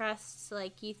that trust.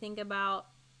 Like, you think about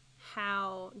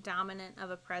how dominant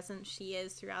of a presence she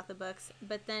is throughout the books,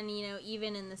 but then, you know,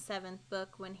 even in the 7th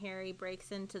book when Harry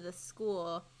breaks into the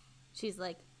school, she's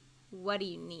like, what do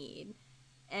you need?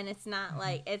 And it's not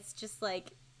like, it's just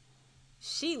like,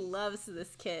 she loves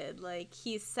this kid. Like,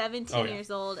 he's 17 years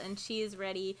old and she's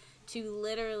ready to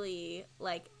literally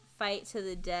like fight to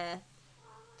the death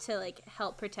to like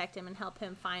help protect him and help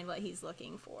him find what he's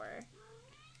looking for.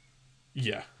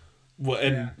 Yeah. Well,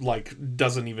 and like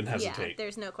doesn't even hesitate. Yeah,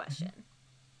 there's no question.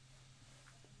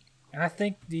 And I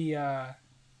think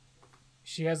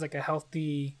she has like a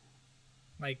healthy,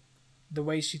 like, the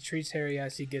way she treats Harry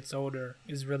as he gets older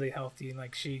is really healthy.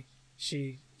 Like, she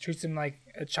treats him like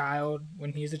a child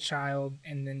when he's a child,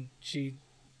 and then she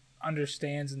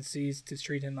understands and sees to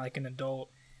treat him like an adult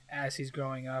as he's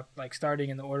growing up. Like, starting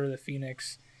in the Order of the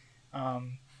Phoenix,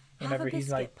 whenever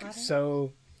he's like Potter.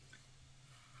 So.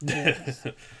 What'd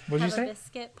you say?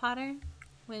 Biscuit, Potter,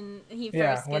 when he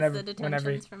first gets the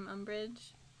detentions from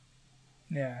Umbridge.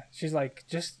 Yeah, she's like,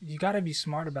 just, you got to be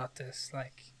smart about this,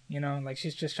 like, you know, like,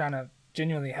 she's just trying to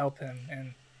genuinely help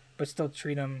him, but still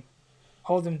treat him,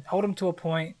 hold him to a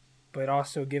point, but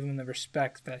also give him the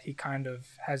respect that he kind of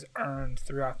has earned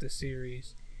throughout the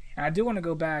series. And I do want to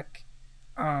go back,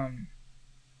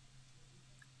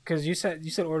 because you said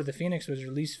Order of the Phoenix was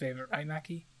your least favorite, right,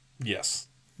 Mackie? Yes.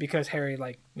 Because Harry,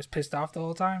 like, was pissed off the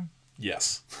whole time?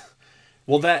 Yes.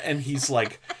 Well, that, and he's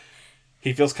like,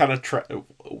 he feels kind of trapped.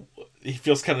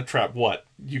 What?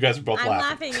 You guys are both laughing. I'm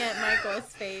laughing at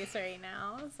Michael's face right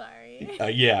now. Sorry.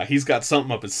 Yeah, he's got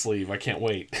something up his sleeve. I can't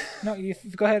wait. No, you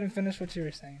go ahead and finish what you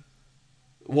were saying.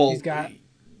 Well,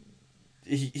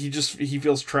 he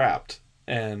feels trapped,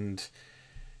 and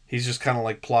he's just kind of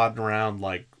like plodding around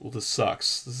like, well, this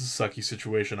sucks. This is a sucky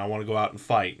situation. I want to go out and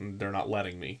fight, and they're not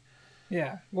letting me.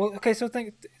 Yeah. Well, okay, so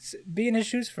be in his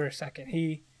shoes for a second.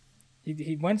 He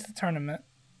wins the tournament.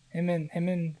 Him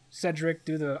and Cedric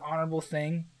do the honorable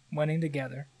thing, winning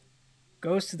together.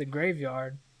 Goes to the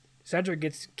graveyard. Cedric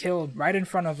gets killed right in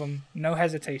front of him. No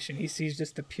hesitation. He sees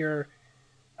just the pure,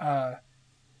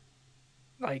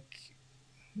 like,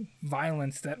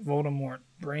 violence that Voldemort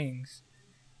brings.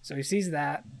 So he sees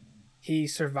that. He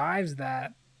survives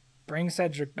that. Brings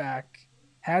Cedric back.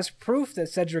 Has proof that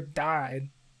Cedric died.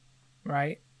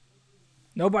 Right?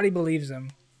 Nobody believes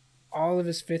him. All of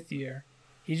his 5th year.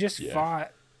 He just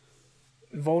fought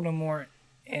Voldemort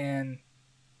and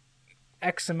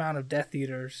X amount of Death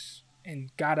Eaters and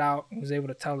got out and was able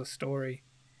to tell the story.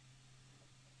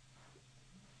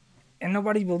 And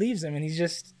nobody believes him, and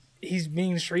he's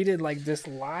being treated like this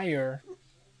liar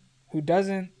who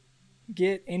doesn't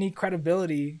get any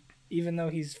credibility, even though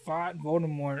he's fought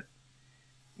Voldemort,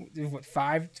 what,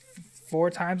 4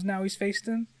 times now he's faced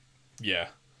him? Yeah.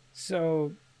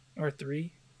 So, or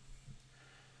 3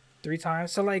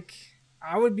 times. So, like,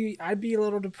 I'd be a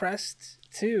little depressed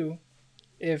too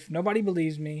if nobody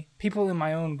believes me. People in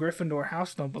my own Gryffindor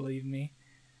house don't believe me,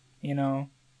 you know.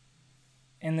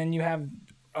 And then you have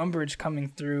Umbridge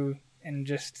coming through and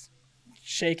just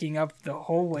shaking up the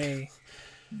whole way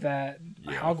that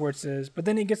Hogwarts is. But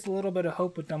then he gets a little bit of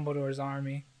hope with Dumbledore's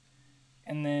army.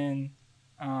 And then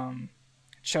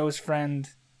Cho's friend,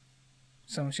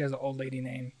 she has an old lady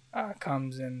name,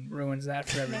 comes and ruins that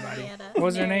for everybody. What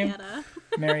was her name?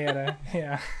 Marietta.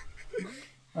 Yeah.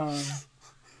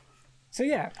 So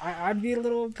yeah, I'd be a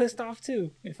little pissed off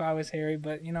too if I was Harry,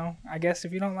 but you know, I guess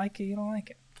if you don't like it, you don't like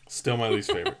it. Still my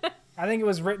least favorite. I think it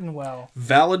was written well.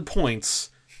 Valid points,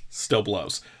 still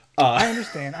blows. I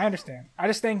understand. I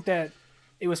just think that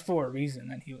it was for a reason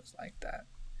that he was like that.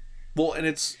 Well, and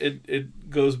it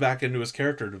goes back into his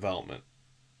character development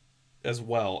as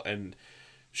well, and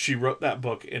she wrote that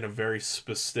book in a very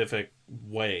specific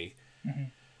way.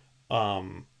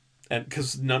 Mm-hmm. And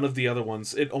because none of the other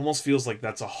ones, it almost feels like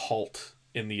that's a halt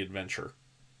in the adventure.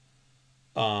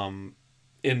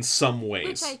 In some ways.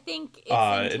 Which I think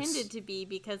it's intended to be,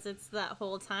 because it's that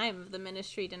whole time of the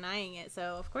Ministry denying it. So,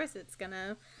 of course, it's going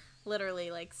to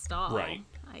literally, like, stall, right.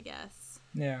 I guess.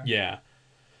 Yeah. Yeah.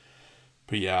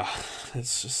 But yeah,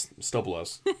 it's just still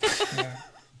blows. Yeah.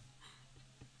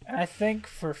 And I think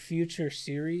for future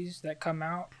series that come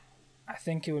out, I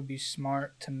think it would be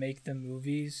smart to make the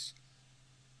movies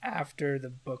after the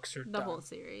books are done. The whole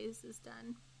series is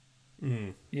done.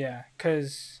 Mm. Yeah,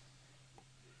 because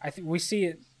I think we see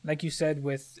it, like you said,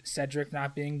 with Cedric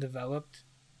not being developed,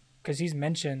 because he's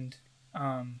mentioned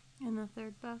in the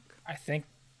 3rd book. I think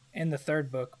in the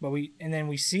 3rd book, and then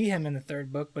we see him in the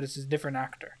 3rd book, but it's a different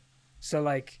actor. So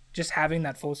like just having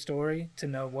that full story to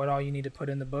know what all you need to put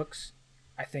in the books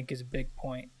I think is a big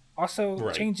point. Also,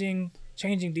 Right. changing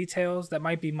details that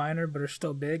might be minor but are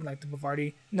still big, like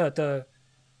the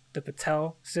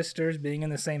Patel sisters being in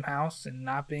the same house and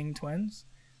not being twins.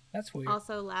 That's weird.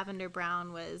 Also, Lavender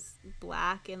Brown was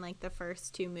black in like the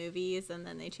first 2 movies, and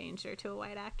then they changed her to a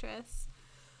white actress.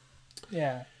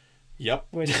 Yeah. Yep.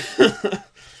 Which,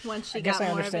 Once she I guess got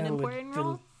I more of an understand important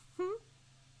role.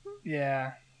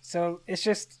 yeah. So it's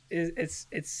just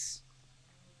it's.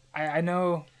 I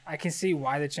know I can see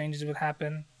why the changes would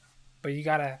happen, but you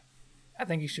gotta. I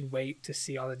think you should wait to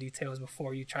see all the details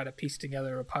before you try to piece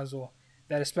together a puzzle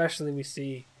that, especially we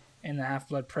see in the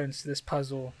Half-Blood Prince, this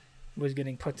puzzle was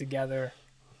getting put together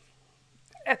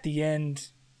at the end,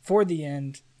 for the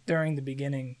end, during the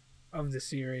beginning of the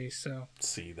series. So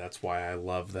See, that's why I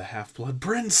love the Half-Blood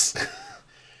Prince.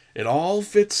 It all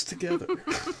fits together.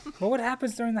 what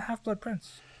happens during the Half-Blood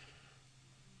Prince?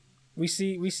 We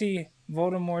see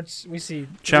Voldemort's. We see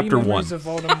Chapter 1 of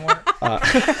Voldemort.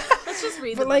 Let's just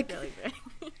read But, the like, book really quick.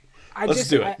 Let's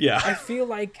do it, yeah. I feel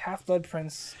like Half-Blood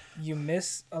Prince, you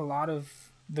miss a lot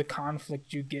of the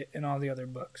conflict you get in all the other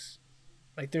books.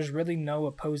 Like, there's really no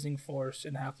opposing force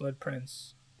in Half-Blood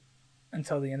Prince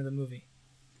until the end of the movie.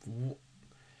 Well,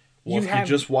 You if have-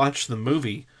 you just watch the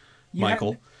movie,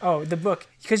 Michael. The book.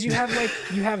 Because you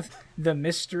have the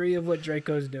mystery of what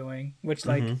Draco's doing, which,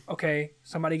 like, okay,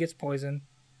 somebody gets poisoned.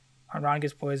 Ron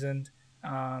gets poisoned.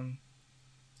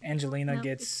 Angelina No,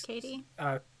 gets... it's Katie.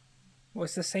 Well,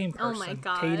 it's the same Oh person. my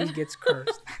God. Katie gets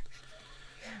cursed.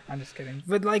 I'm just kidding.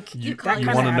 But, like, You that want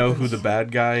kinda to know who happens. the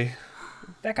bad guy?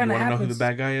 That You kind of want to know happens. who the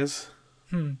bad guy is?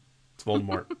 It's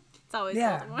Voldemort. It's always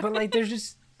Yeah, Voldemort. but like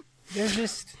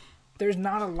there's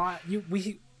not a lot.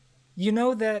 You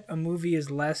know that a movie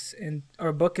is less or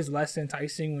a book is less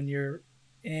enticing when you're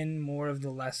in more of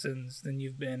the lessons than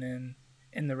you've been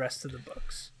in the rest of the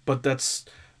books. But that's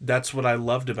what I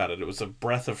loved about it. It was a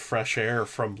breath of fresh air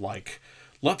from, like,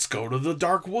 let's go to the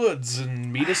dark woods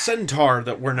and meet a centaur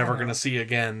that we're never going to see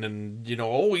again. And,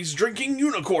 oh, he's drinking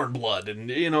unicorn blood. And,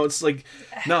 it's like,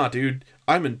 nah, dude,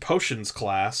 I'm in potions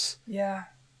class. Yeah,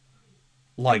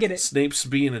 Like, get it. Snape's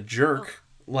being a jerk.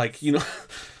 Like,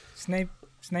 Snape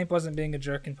wasn't being a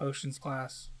jerk in potions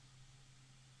class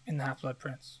in the Half-Blood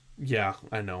Prince. Yeah,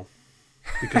 I know.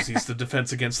 Because he's the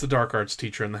defense against the dark arts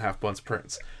teacher in the Half-Blood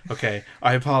Prince. Okay,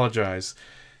 I apologize.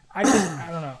 I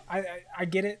don't know. I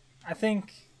get it. I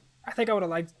think I would have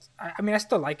liked. I mean, I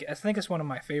still like it. I think it's one of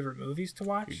my favorite movies to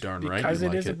watch. You're darn right because you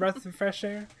it like is a it. breath of fresh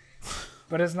air.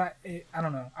 But it's not. I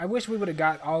don't know. I wish we would have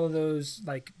got all of those,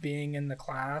 like, being in the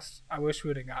class. I wish we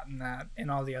would have gotten that in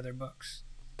all the other books.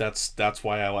 That's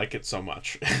why I like it so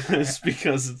much. It's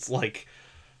because it's like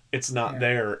it's not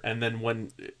there, and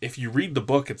then if you read the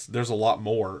book, there's a lot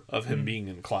more of him being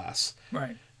in class.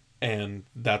 Right. And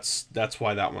that's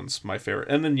why that one's my favorite.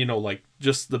 And then, like,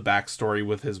 just the backstory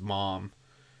with his mom,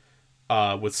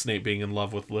 with Snape being in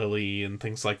love with Lily and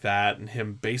things like that, and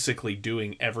him basically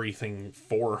doing everything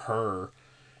for her,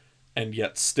 and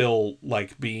yet still,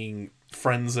 like, being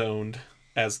friend-zoned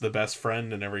as the best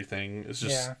friend and everything. It's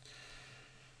just... Yeah.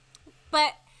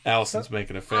 But Allison's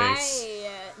making a face.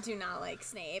 I do not like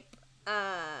Snape.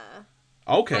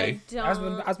 Okay.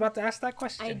 I was about to ask that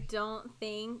question. I don't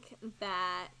think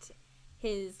that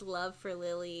his love for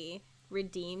Lily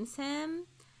redeems him.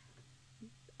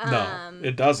 No,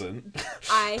 it doesn't.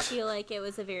 I feel like it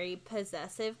was a very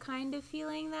possessive kind of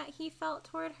feeling that he felt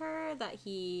toward her, that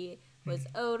he was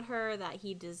owed her, that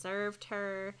he deserved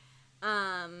her,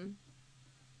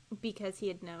 because he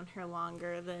had known her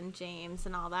longer than James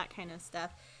and all that kind of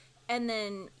stuff. And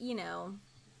then, you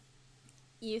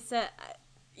said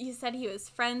he was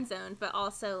friend zoned, but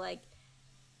also, like,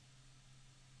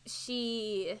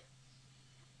 she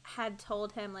had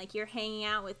told him, like, you're hanging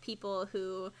out with people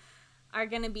who are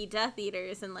gonna be Death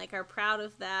Eaters and, like, are proud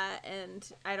of that, and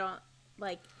I don't,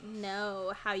 like,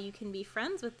 know how you can be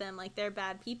friends with them, like, they're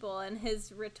bad people. And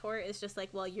his retort is just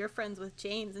like, well, you're friends with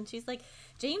James, and she's like,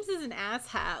 James is an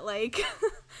asshat, like,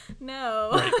 no.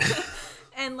 Right.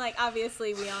 And, like,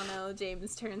 obviously we all know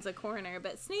James turns a corner,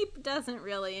 but Snape doesn't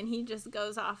really, and he just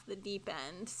goes off the deep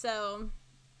end. So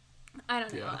I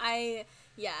don't know. I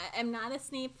am not a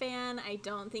Snape fan. I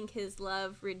don't think his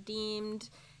love redeemed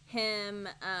him.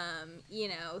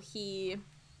 He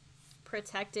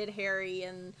protected Harry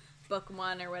in book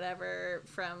 1 or whatever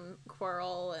from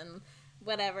Quirrell and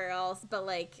whatever else, but,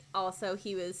 like, also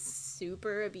he was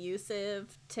super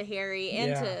abusive to Harry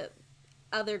and to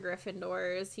other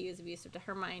Gryffindors. He was abusive to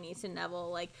Hermione, to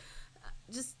Neville, like,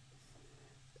 just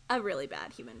a really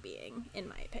bad human being, in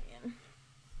my opinion.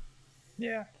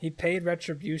 Yeah, he paid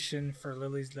retribution for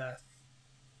Lily's death.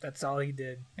 That's all he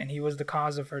did, and he was the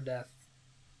cause of her death.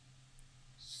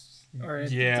 or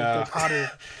Yeah. the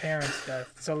Potter parents'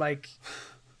 death. So like,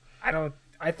 I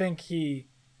think he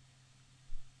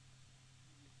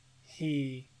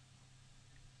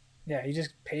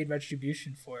just paid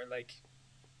retribution for it. Like,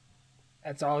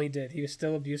 that's all he did. He was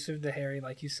still abusive to Harry,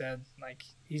 like you said. Like,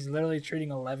 he's literally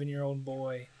treating an 11-year-old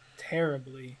boy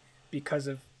terribly because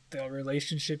of the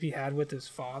relationship he had with his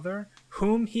father,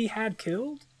 whom he had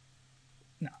killed.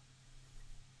 No.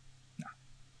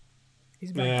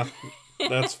 He's bad. Yeah,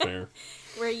 that's fair.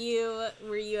 Were you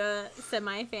a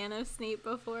semi fan of Snape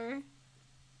before?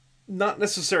 Not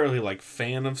necessarily like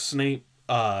fan of Snape,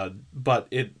 but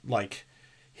it like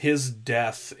his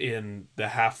death in the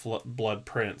Half-Blood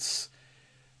Prince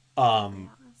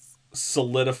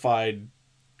solidified.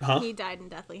 Huh? He died in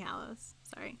Deathly Hallows.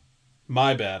 Sorry.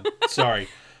 My bad. Sorry.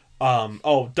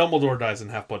 Dumbledore dies in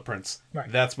Half-Blood Prince.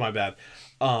 Right. That's my bad.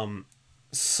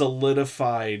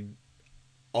 Solidified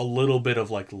a little bit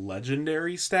of like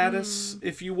legendary status,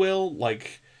 if you will,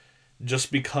 like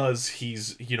just because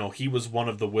he was one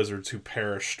of the wizards who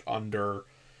perished under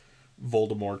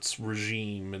Voldemort's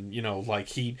regime, and like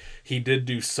he did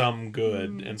do some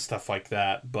good and stuff like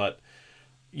that, but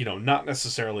not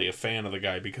necessarily a fan of the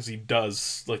guy because he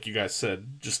does, like you guys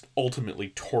said, just ultimately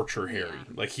torture Harry.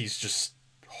 Like, he's just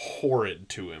horrid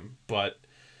to him, but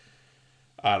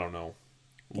I don't know.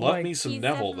 Love me some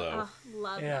Neville, though.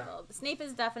 Love Neville. Snape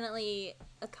is definitely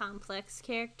a complex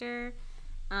character.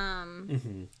 I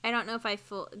don't know if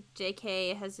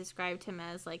JK has described him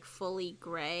as, like, fully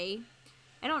gray.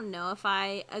 I don't know if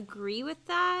I agree with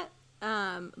that,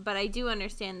 but I do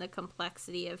understand the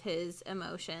complexity of his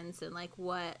emotions and, like,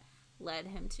 what led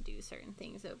him to do certain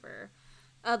things over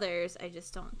others. I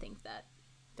just don't think that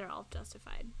they're all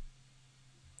justified.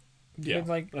 Yeah,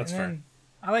 that's fair.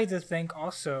 I like to think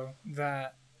also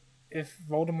that if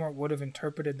Voldemort would have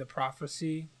interpreted the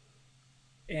prophecy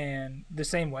in the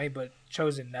same way but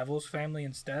chosen Neville's family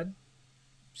instead,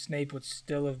 Snape would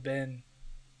still have been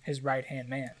his right-hand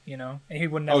man, and he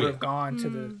would never have gone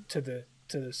to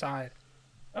the side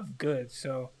of good.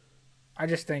 So I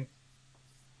just think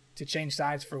to change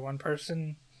sides for one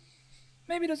person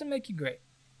maybe doesn't make you great.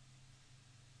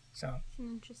 So that's an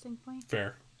interesting point.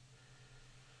 Fair.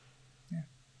 Yeah.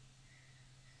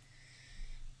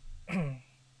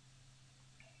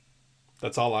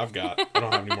 That's all I've got. I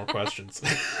don't have any more questions.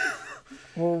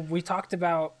 Well, we talked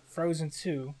about Frozen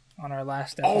 2 on our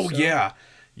last episode. Oh yeah.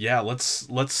 Let's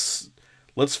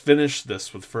finish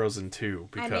this with Frozen 2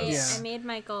 because I made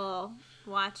Michael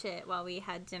watch it while we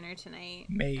had dinner tonight.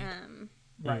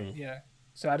 Right. Yeah.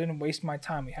 So I didn't waste my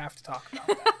time. We have to talk about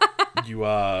that. You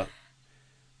I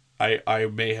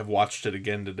may have watched it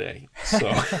again today.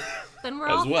 So then we're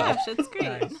all fresh. It's great.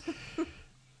 Nice.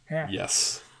 Yeah.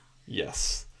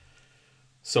 Yes.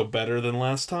 So better than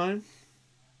last time?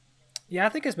 Yeah, I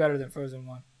think it's better than Frozen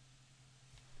 1.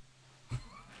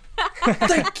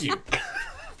 Thank you.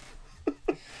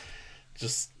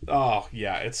 Just,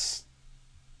 it's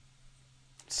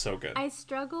so good. I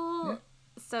struggle.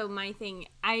 So my thing,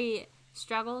 I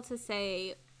struggle to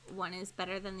say one is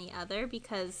better than the other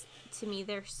because to me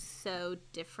they're so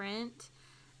different.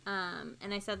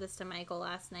 And I said this to Michael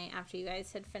last night after you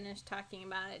guys had finished talking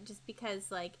about it, just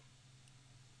because, like,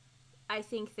 I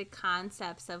think the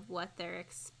concepts of what they're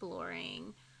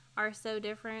exploring are so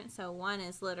different. So one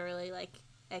is literally, like,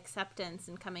 acceptance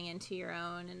and coming into your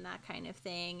own and that kind of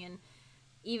thing. And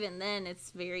even then,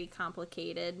 it's very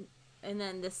complicated. And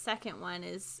then the second one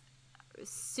is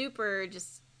super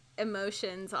just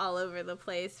emotions all over the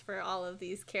place for all of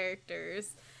these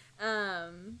characters. Oh,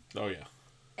 yeah.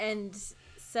 And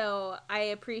so I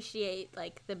appreciate,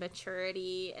 like, the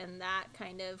maturity and that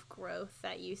kind of growth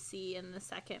that you see in the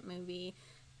second movie.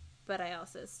 But I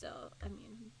also still,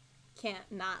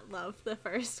 can't not love the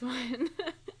first one.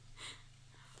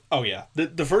 Oh, yeah.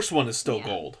 The first one is still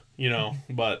gold,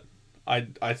 but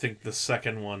I think the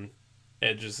second one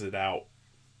edges it out.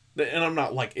 And I'm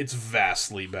not like it's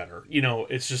vastly better.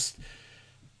 It's just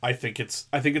I think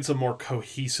it's a more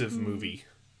cohesive movie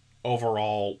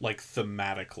overall, like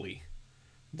thematically,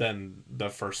 than the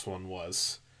first one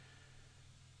was.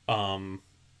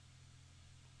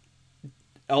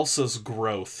 Elsa's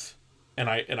growth, and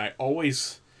I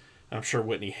always, I'm sure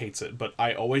Whitney hates it, but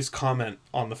I always comment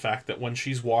on the fact that when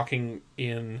she's walking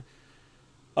in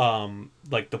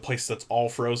like the place that's all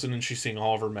frozen and she's seeing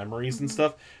all of her memories and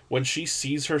stuff, when she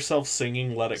sees herself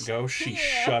singing Let It Go, she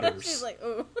shudders. She's like,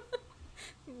 oh,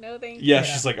 no thank you. Yeah,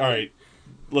 she's like, all right,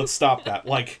 let's stop that.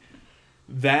 Like,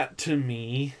 that to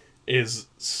me is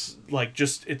like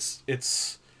just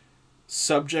it's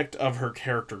subject of her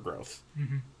character growth.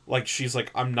 Like, she's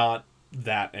like, I'm not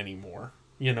that anymore.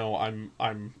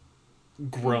 I'm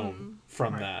grown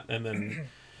from that. And then,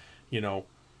 you know,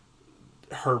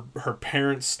 her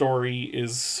parents' story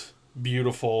is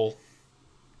beautiful.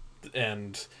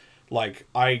 And like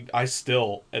I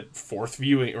still at fourth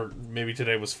viewing, or maybe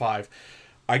today was 5,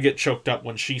 I get choked up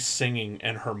when she's singing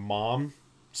and her mom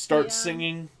starts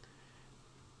singing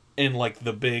in like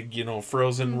the big, you know,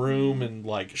 frozen room, and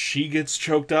like she gets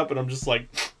choked up, and I'm just like,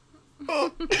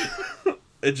 oh.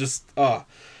 It just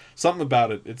something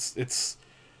about it. It's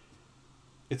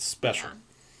special.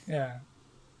 Yeah.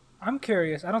 I'm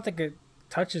curious. I don't think it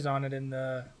touches on it in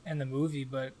the movie,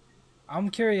 but I'm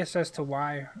curious as to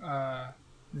why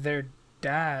their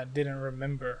dad didn't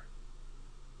remember.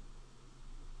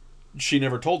 She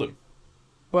never told him.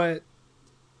 But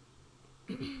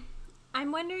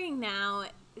I'm wondering now.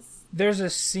 There's a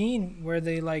scene where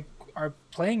they like are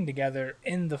playing together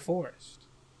in the forest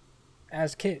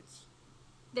as kids.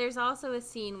 There's also a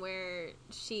scene where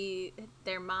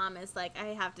their mom is like, I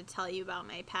have to tell you about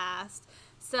my past.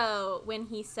 So when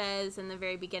he says in the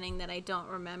very beginning that I don't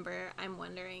remember, I'm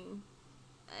wondering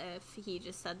if he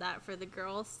just said that for the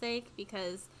girl's sake,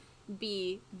 because it'd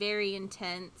be very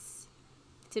intense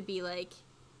to be like,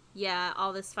 yeah,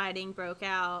 all this fighting broke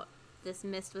out, this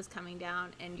mist was coming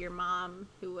down, and your mom,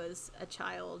 who was a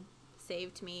child,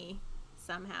 saved me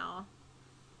somehow.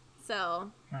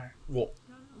 So, well,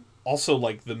 also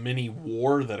like the mini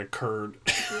war that occurred.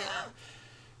 Yeah.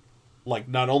 Like,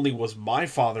 not only was my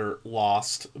father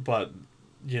lost, but,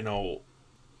 you know,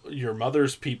 your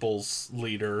mother's people's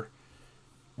leader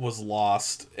was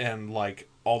lost, and like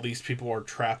all these people are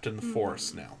trapped in the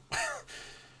forest now.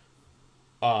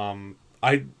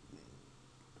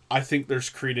 I think there's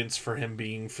credence for him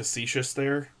being facetious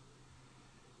there,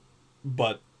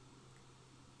 but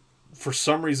for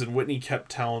some reason Whitney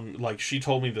kept telling, like, she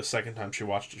told me the second time she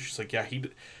watched it, she's like, yeah,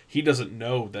 he doesn't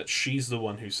know that she's the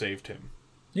one who saved him.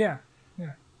 Yeah.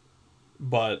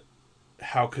 But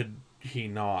how could he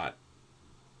not?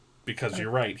 Because you're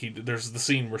right. There's the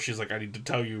scene where she's like, I need to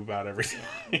tell you about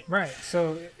everything. Right.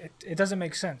 So it doesn't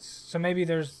make sense. So maybe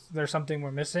there's something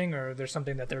we're missing, or there's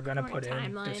something that they're going to put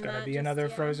in. There's going to be another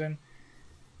Frozen.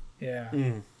 Yeah.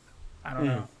 I don't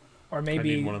know. Or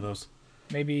maybe... I need one of those.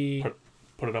 Maybe...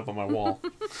 Put it up on my wall.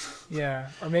 Yeah.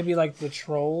 Or maybe like the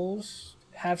trolls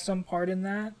have some part in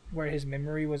that, where his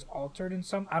memory was altered in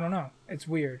some... I don't know. It's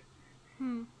weird.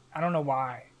 I don't know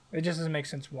why. It just doesn't make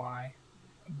sense why.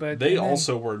 But they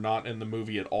also were not in the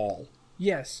movie at all.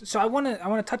 Yes. So I want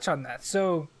to touch on that.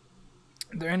 So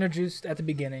they're introduced at the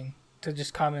beginning to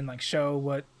just come and like show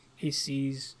what he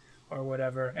sees or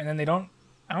whatever, and then I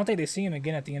don't think they see him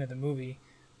again at the end of the movie,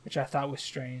 which I thought was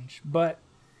strange. But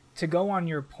to go on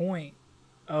your point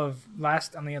of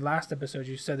on the last episode,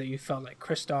 you said that you felt like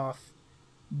Kristoff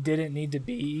didn't need to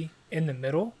be in the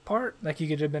middle part, like he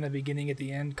could have been at the beginning, at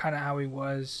the end, kind of how he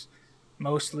was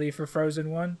mostly for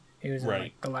Frozen 1. He was in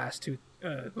like the last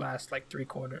like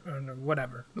three-quarter or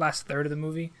whatever, last third of the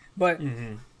movie. But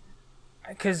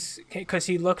because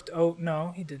he looked, oh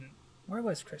no, he didn't. Where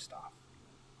was Kristoff?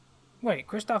 Wait,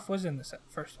 Kristoff was in the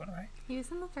first one, right? He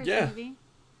was in the first movie.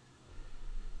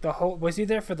 Was he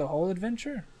there for the whole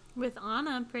adventure? With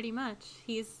Anna, pretty much.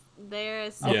 He's there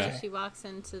as soon as she walks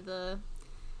into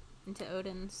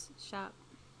Odin's shop.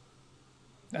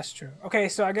 That's true. Okay,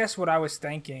 so I guess what I was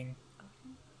thinking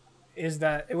is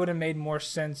that it would have made more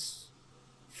sense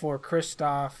for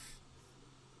Kristoff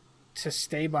to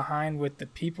stay behind with the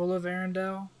people of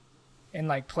Arendelle and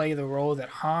like play the role that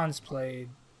Hans played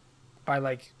by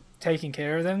like taking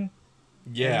care of them.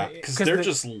 Yeah, because they're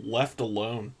just left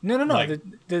alone. No. Like,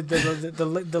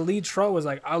 the lead troll was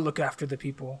like, I'll look after the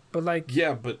people, but like,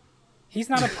 yeah, but he's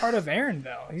not a part of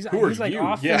Arendelle. He's like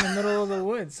off in the middle of the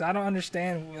woods. I don't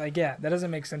understand. Like, yeah, that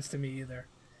doesn't make sense to me either.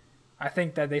 I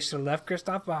think that they should have left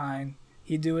Kristoff behind.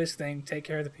 He'd do his thing, take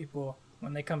care of the people.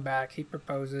 When they come back, he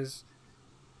proposes,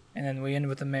 and then we end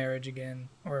with a marriage again.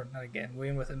 Or not again, we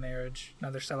end with a marriage,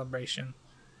 another celebration.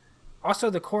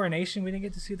 Also, the coronation, we didn't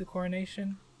get to see the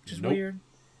coronation, which is weird.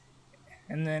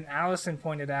 And then Alyson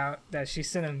pointed out that she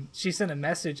sent a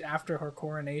message after her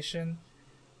coronation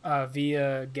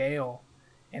via Gale,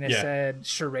 and it said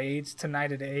charades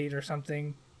tonight at 8 or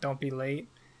something. Don't be late.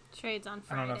 Charades on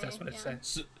Friday. I don't know if that's what it said.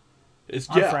 So,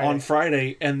 on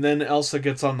Friday, and then Elsa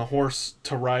gets on the horse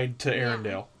to ride to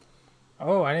Arendelle.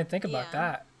 Oh, I didn't think about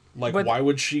that. Like, why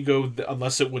would she go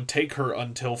unless it would take her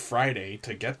until Friday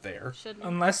to get there?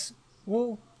 Unless,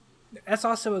 well, that's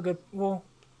also a good,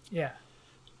 yeah.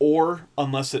 Or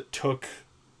unless it took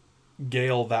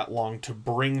Gale that long to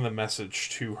bring the message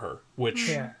to her,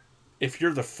 which, if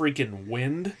you're the freaking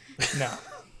wind... No.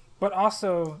 But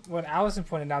also, what Alyson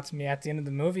pointed out to me at the end of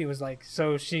the movie was like,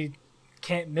 so she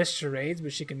can't miss charades,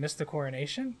 but she can miss the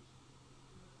coronation?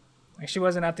 Like, she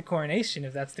wasn't at the coronation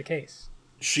if that's the case.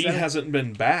 She hasn't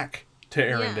been back to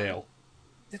Arendelle.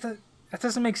 Yeah. That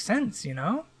doesn't make sense, you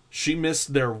know? She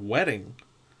missed their wedding.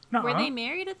 Nuh-uh. Were they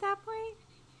married at that point?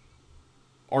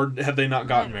 Or had they not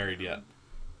gotten married yet?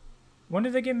 When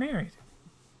did they get married?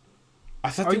 I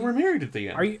thought they were married at the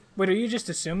end. Are you just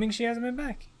assuming she hasn't been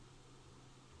back?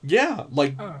 Yeah,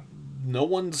 like, no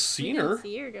one's seen her. We didn't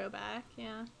see her go back,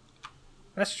 yeah.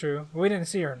 That's true. We didn't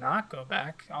see her not go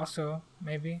back, also,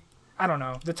 maybe. I don't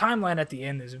know. The timeline at the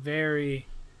end is very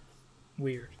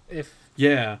weird, if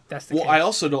that's the case. I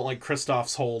also don't like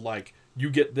Kristoff's whole, like, you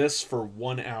get this for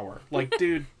 1 hour. Like,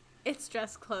 dude. It's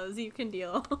dress clothes. You can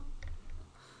deal.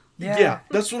 Yeah,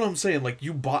 that's what I'm saying. Like,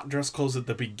 you bought dress clothes at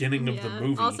the beginning of the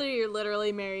movie. Also, you're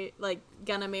literally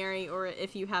gonna marry, or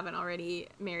if you haven't already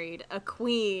married, a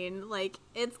queen. Like,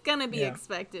 it's gonna be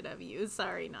expected of you.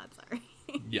 Sorry, not sorry.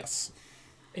 Yes.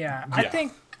 Yeah,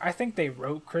 I think they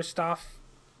wrote Kristoff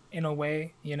in a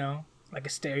way, you know, like a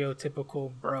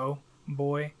stereotypical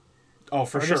boy. Oh,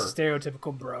 for or sure. Just a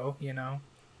stereotypical bro, you know.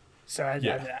 So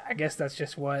I guess that's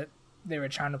just what they were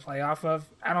trying to play off of.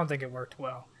 I don't think it worked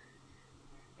well.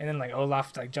 And then like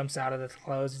Olaf like jumps out of the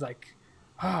clothes. He's like,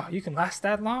 "Oh, you can last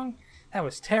that long? That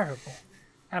was terrible."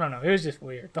 I don't know. It was just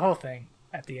weird. The whole thing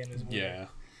at the end is weird.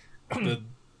 Yeah.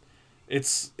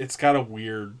 It's got a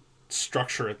weird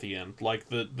structure at the end. Like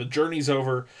the journey's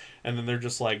over, and then they're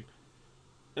just like,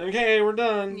 "Okay, we're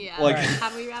done." Yeah. Like,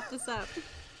 how do we wrap this up?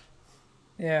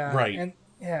 Yeah. Right. And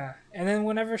then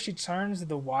whenever she turns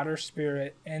the water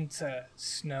spirit into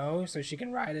snow so she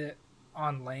can ride it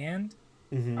on land,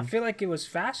 I feel like it was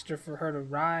faster for her to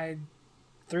ride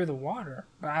through the water.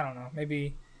 But I don't know.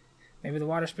 Maybe the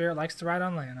water spirit likes to ride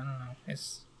on land. I don't know.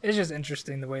 It's just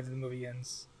interesting the way that the movie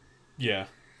ends. Yeah.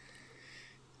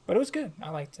 But it was good. I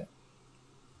liked it.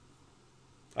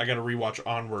 I got to rewatch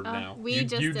Onward now. You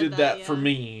did that for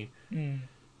me.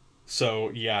 So,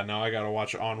 yeah, now I got to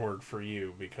watch Onward for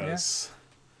you because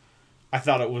I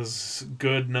thought it was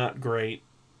good, not great.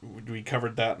 We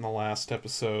covered that in the last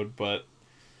episode, but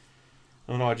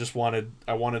I don't know,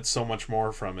 I wanted so much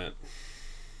more from it.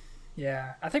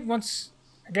 Yeah, I think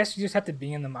I guess you just have to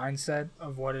be in the mindset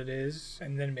of what it is,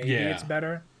 and then maybe it's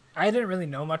better. I didn't really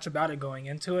know much about it going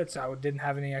into it, so I didn't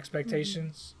have any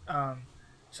expectations.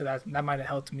 So that might have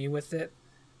helped me with it.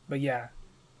 But yeah,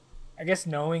 I guess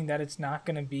knowing that it's not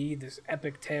going to be this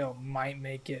epic tale might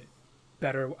make it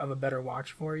a better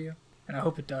watch for you. And I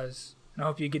hope it does. And I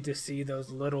hope you get to see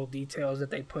those little details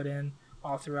that they put in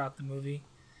all throughout the movie.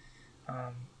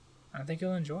 I think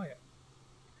you'll enjoy it.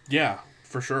 Yeah,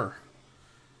 for sure.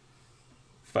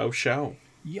 Faux show.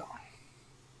 Yeah.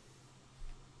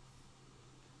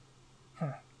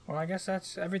 Huh. Well, I guess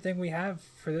that's everything we have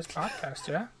for this podcast,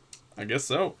 yeah? I guess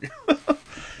so.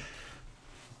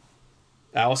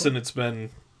 Alyson, it's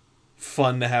been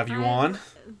fun to have you on.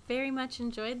 Very much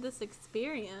enjoyed this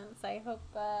experience. I hope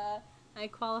I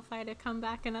qualify to come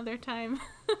back another time.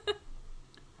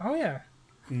 Oh, yeah.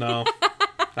 No,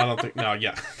 I don't think. No,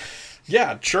 yeah.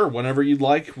 Yeah, sure. Whenever you'd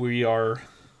like, we are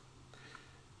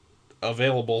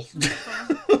available.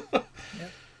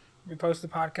 Yep. We post the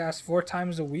podcast 4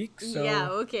 times a week. So yeah,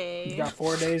 okay. You got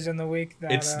 4 days in the week.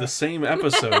 It's the same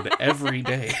episode every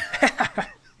day.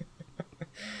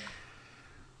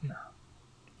 No.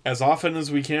 As often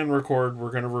as we can record,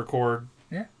 we're going to record.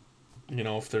 Yeah. You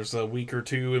know, if there's a week or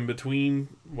two in between,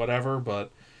 whatever,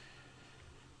 but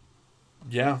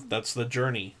yeah, that's the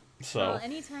journey. So well,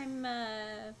 anytime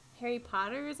Harry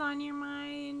Potter is on your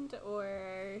mind,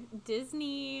 or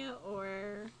Disney,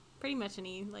 or pretty much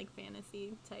any like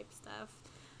fantasy type stuff.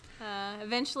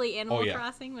 Eventually Animal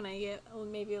Crossing when I get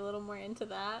maybe a little more into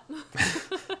that.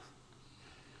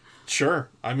 Sure.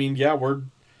 I mean, yeah,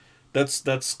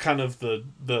 that's kind of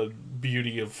the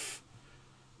beauty of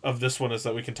this one is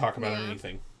that we can talk about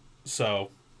anything. So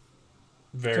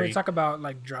Can we talk about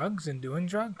like drugs and doing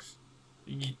drugs?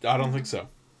 I don't think so.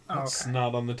 Oh, it's okay.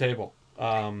 not on the table.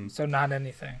 So not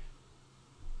anything.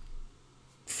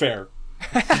 Fair.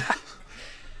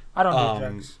 I don't do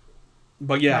drugs.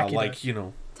 But yeah, Mackie like, does. you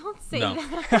know. Don't say No.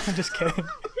 that. I'm just kidding.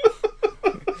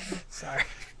 Sorry.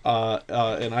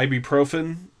 An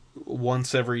ibuprofen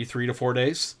once every 3 to 4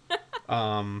 days.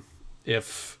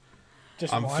 If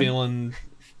Just I'm one? feeling,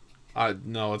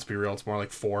 no, let's be real, it's more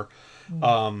like 4.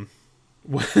 The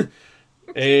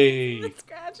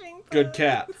scratching Good post.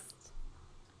 cat.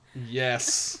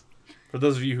 Yes. For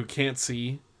those of you who can't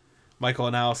see, Michael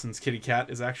and Allison's kitty cat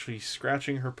is actually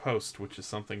scratching her post, which is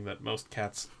something that most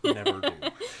cats never do.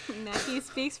 Matthew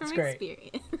speaks from It's great.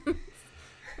 experience.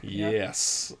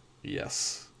 Yes.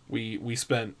 Yes. We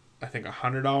spent I think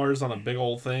 $100 on a big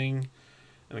old thing,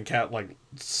 and the cat like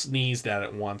sneezed at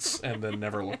it once and then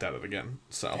never looked at it again.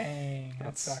 So dang,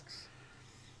 that sucks.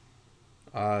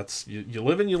 It's you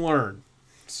live and you learn.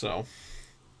 So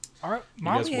all right,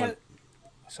 Molly had...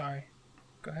 Sorry,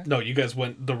 go ahead. No, you guys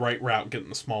went the right route getting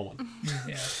the small one.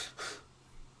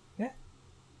 Yeah,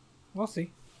 we'll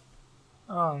see.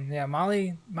 Yeah,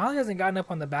 Molly hasn't gotten up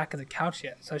on the back of the couch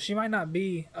yet, so she might not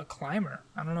be a climber.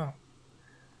 I don't know.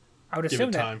 I would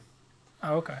assume Give it time.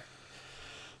 Oh, okay.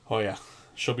 Oh yeah,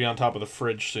 she'll be on top of the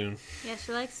fridge soon. Yeah,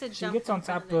 she likes to jump. She gets on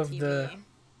top of the,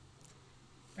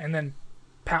 and then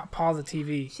pause the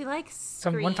TV. She likes.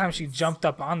 One time she jumped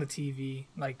up on the TV,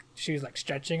 like she was like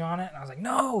stretching on it, and I was like,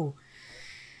 no.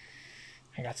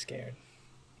 I got scared.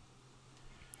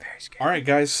 Very scared. All right,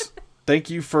 guys, thank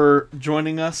you for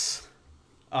joining us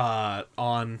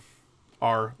on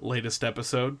our latest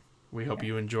episode. We hope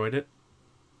you enjoyed it,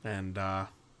 and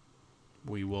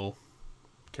we will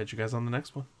catch you guys on the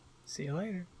next one. See you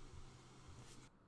later.